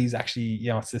 one of these actually,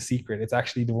 it's the secret. It's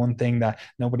actually the one thing that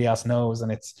nobody else knows,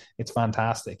 and it's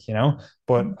fantastic.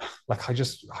 But like,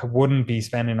 I wouldn't be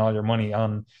spending all your money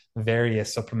on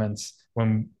various supplements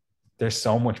when there's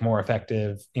so much more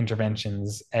effective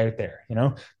interventions out there.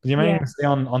 Do you mind Yeah. to say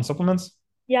on supplements?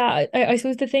 Yeah, I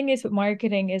suppose the thing is with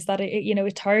marketing is that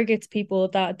it targets people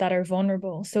that are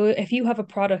vulnerable. So if you have a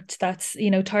product that's,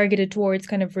 targeted towards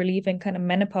kind of relieving kind of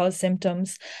menopause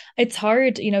symptoms, it's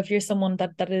hard, if you're someone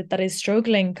that is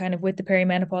struggling kind of with the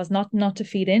perimenopause, not to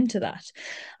feed into that.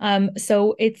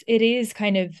 So it is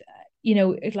kind of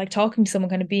if like talking to someone,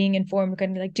 kind of being informed,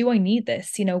 kind of like, do I need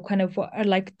this? Kind of what are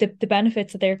like the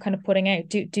benefits that they're kind of putting out.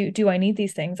 Do I need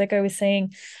these things? Like I was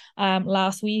saying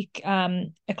last week,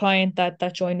 a client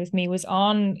that joined with me was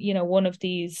on one of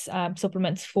these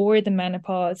supplements for the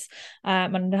menopause,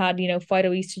 and had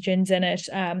phytoestrogens in it,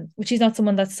 which she's not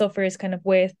someone that suffers kind of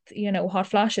with hot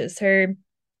flashes.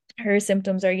 Her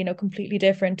symptoms are completely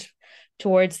different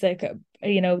towards the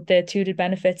tutored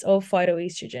benefits of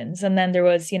phytoestrogens. And then there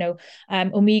was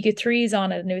omega-3s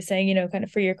on it, and it was saying kind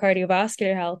of for your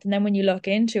cardiovascular health. And then when you look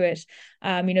into it,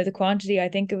 the quantity, I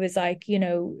think it was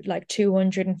like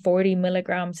 240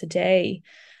 milligrams a day,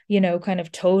 kind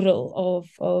of total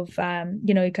of kind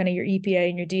of your EPA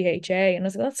and your DHA. And I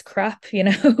was like, that's crap.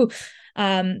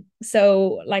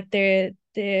 So like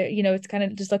it's kind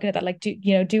of just looking at that, like,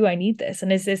 do I need this,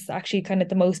 and is this actually kind of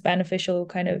the most beneficial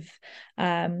kind of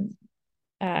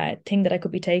thing that I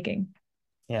could be taking?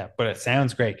 Yeah, but it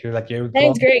sounds great. You're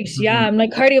Sounds great. Yeah, I'm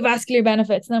like cardiovascular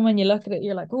benefits, and then when you look at it,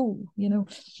 you're like, oh.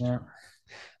 Yeah.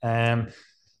 Um,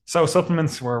 so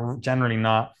supplements we're generally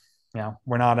not,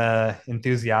 we're not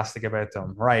enthusiastic about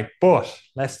them, right? But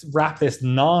let's wrap this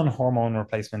non-hormone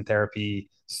replacement therapy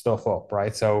stuff up,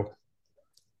 right? So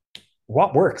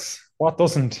what works? What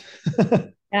doesn't?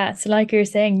 Yeah, so like you're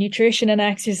saying, nutrition and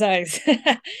exercise,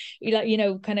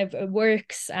 kind of it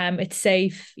works. It's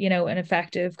safe, and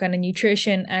effective. Kind of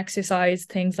nutrition, exercise,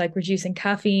 things like reducing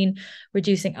caffeine,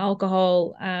 reducing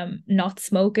alcohol, not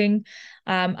smoking,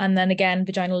 and then again,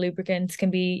 vaginal lubricants can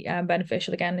be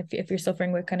beneficial again if you're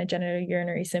suffering with kind of genital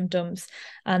urinary symptoms,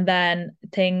 and then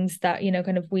things that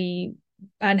kind of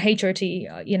and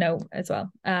HRT, as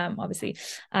well, obviously.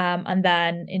 And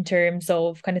then in terms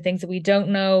of kind of things that we don't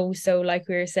know, so like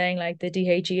we were saying, like the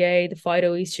DHEA, the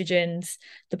phytoestrogens,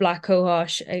 the black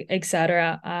cohosh,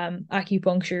 etc.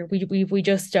 Acupuncture, we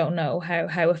just don't know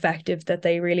how effective that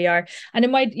they really are, and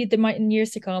they might in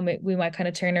years to come, we might kind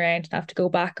of turn around and have to go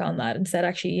back on that and said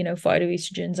actually,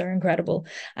 phytoestrogens are incredible.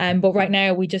 But right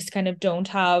now we just kind of don't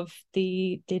have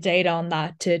the data on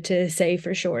that to say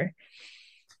for sure.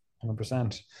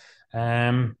 100%.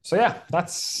 So yeah,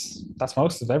 that's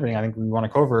most of everything I think we want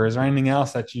to cover. Is there anything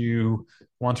else that you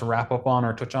want to wrap up on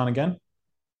or touch on again?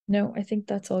 No, I think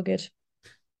that's all good.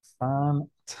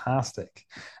 Fantastic.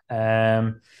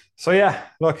 Um, so yeah,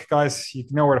 look, guys, you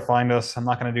know where to find us. I'm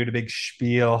not going to do the big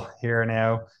spiel here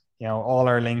now. All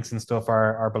our links and stuff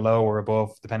are below or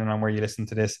above, depending on where you listen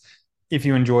to this. If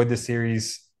you enjoyed this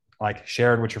series, like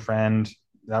share it with your friend,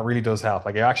 that really does help.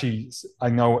 Like I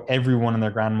know everyone and their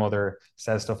grandmother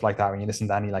says stuff like that when you listen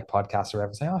to any like podcast or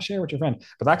whatever. Say, oh, share with your friend.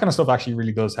 But that kind of stuff actually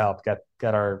really does help get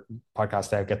our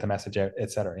podcast out, get the message out,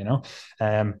 etc.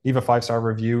 Leave a 5-star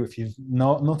review. If you've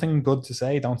nothing good to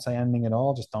say, don't say anything at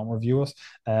all. Just don't review us.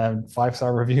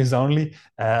 5-star reviews only.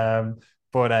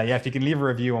 But yeah, if you can leave a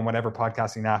review on whatever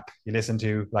podcasting app you listen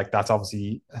to, like that's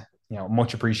obviously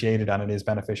much appreciated, and it is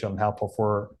beneficial and helpful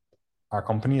for our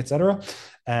company, etc.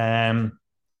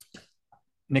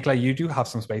 Nicola, you do have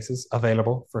some spaces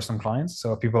available for some clients.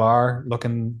 So if people are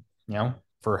looking,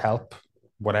 for help,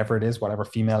 whatever it is, whatever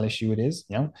female issue it is,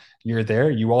 you're there.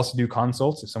 You also do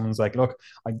consults. If someone's like, look,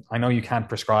 I know you can't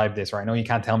prescribe this, or I know you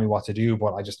can't tell me what to do,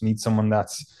 but I just need someone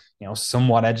that's,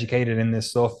 somewhat educated in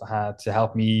this stuff to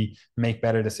help me make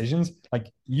better decisions.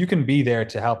 Like you can be there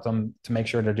to help them to make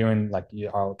sure they're doing like,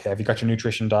 okay, have you got your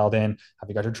nutrition dialed in? Have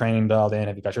you got your training dialed in?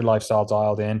 Have you got your lifestyle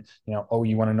dialed in? Oh,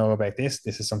 you want to know about this?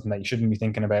 This is something that you shouldn't be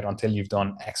thinking about until you've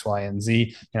done X, Y, and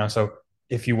Z. So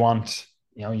if you want,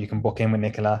 you can book in with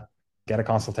Nicola, get a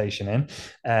consultation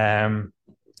in.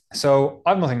 So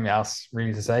I have nothing else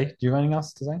really to say. Do you have anything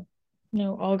else to say?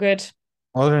 No, all good.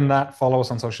 Other than that, follow us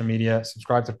on social media,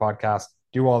 subscribe to the podcast,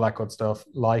 do all that good stuff,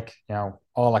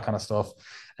 all that kind of stuff.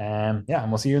 Yeah, and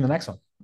we'll see you in the next one.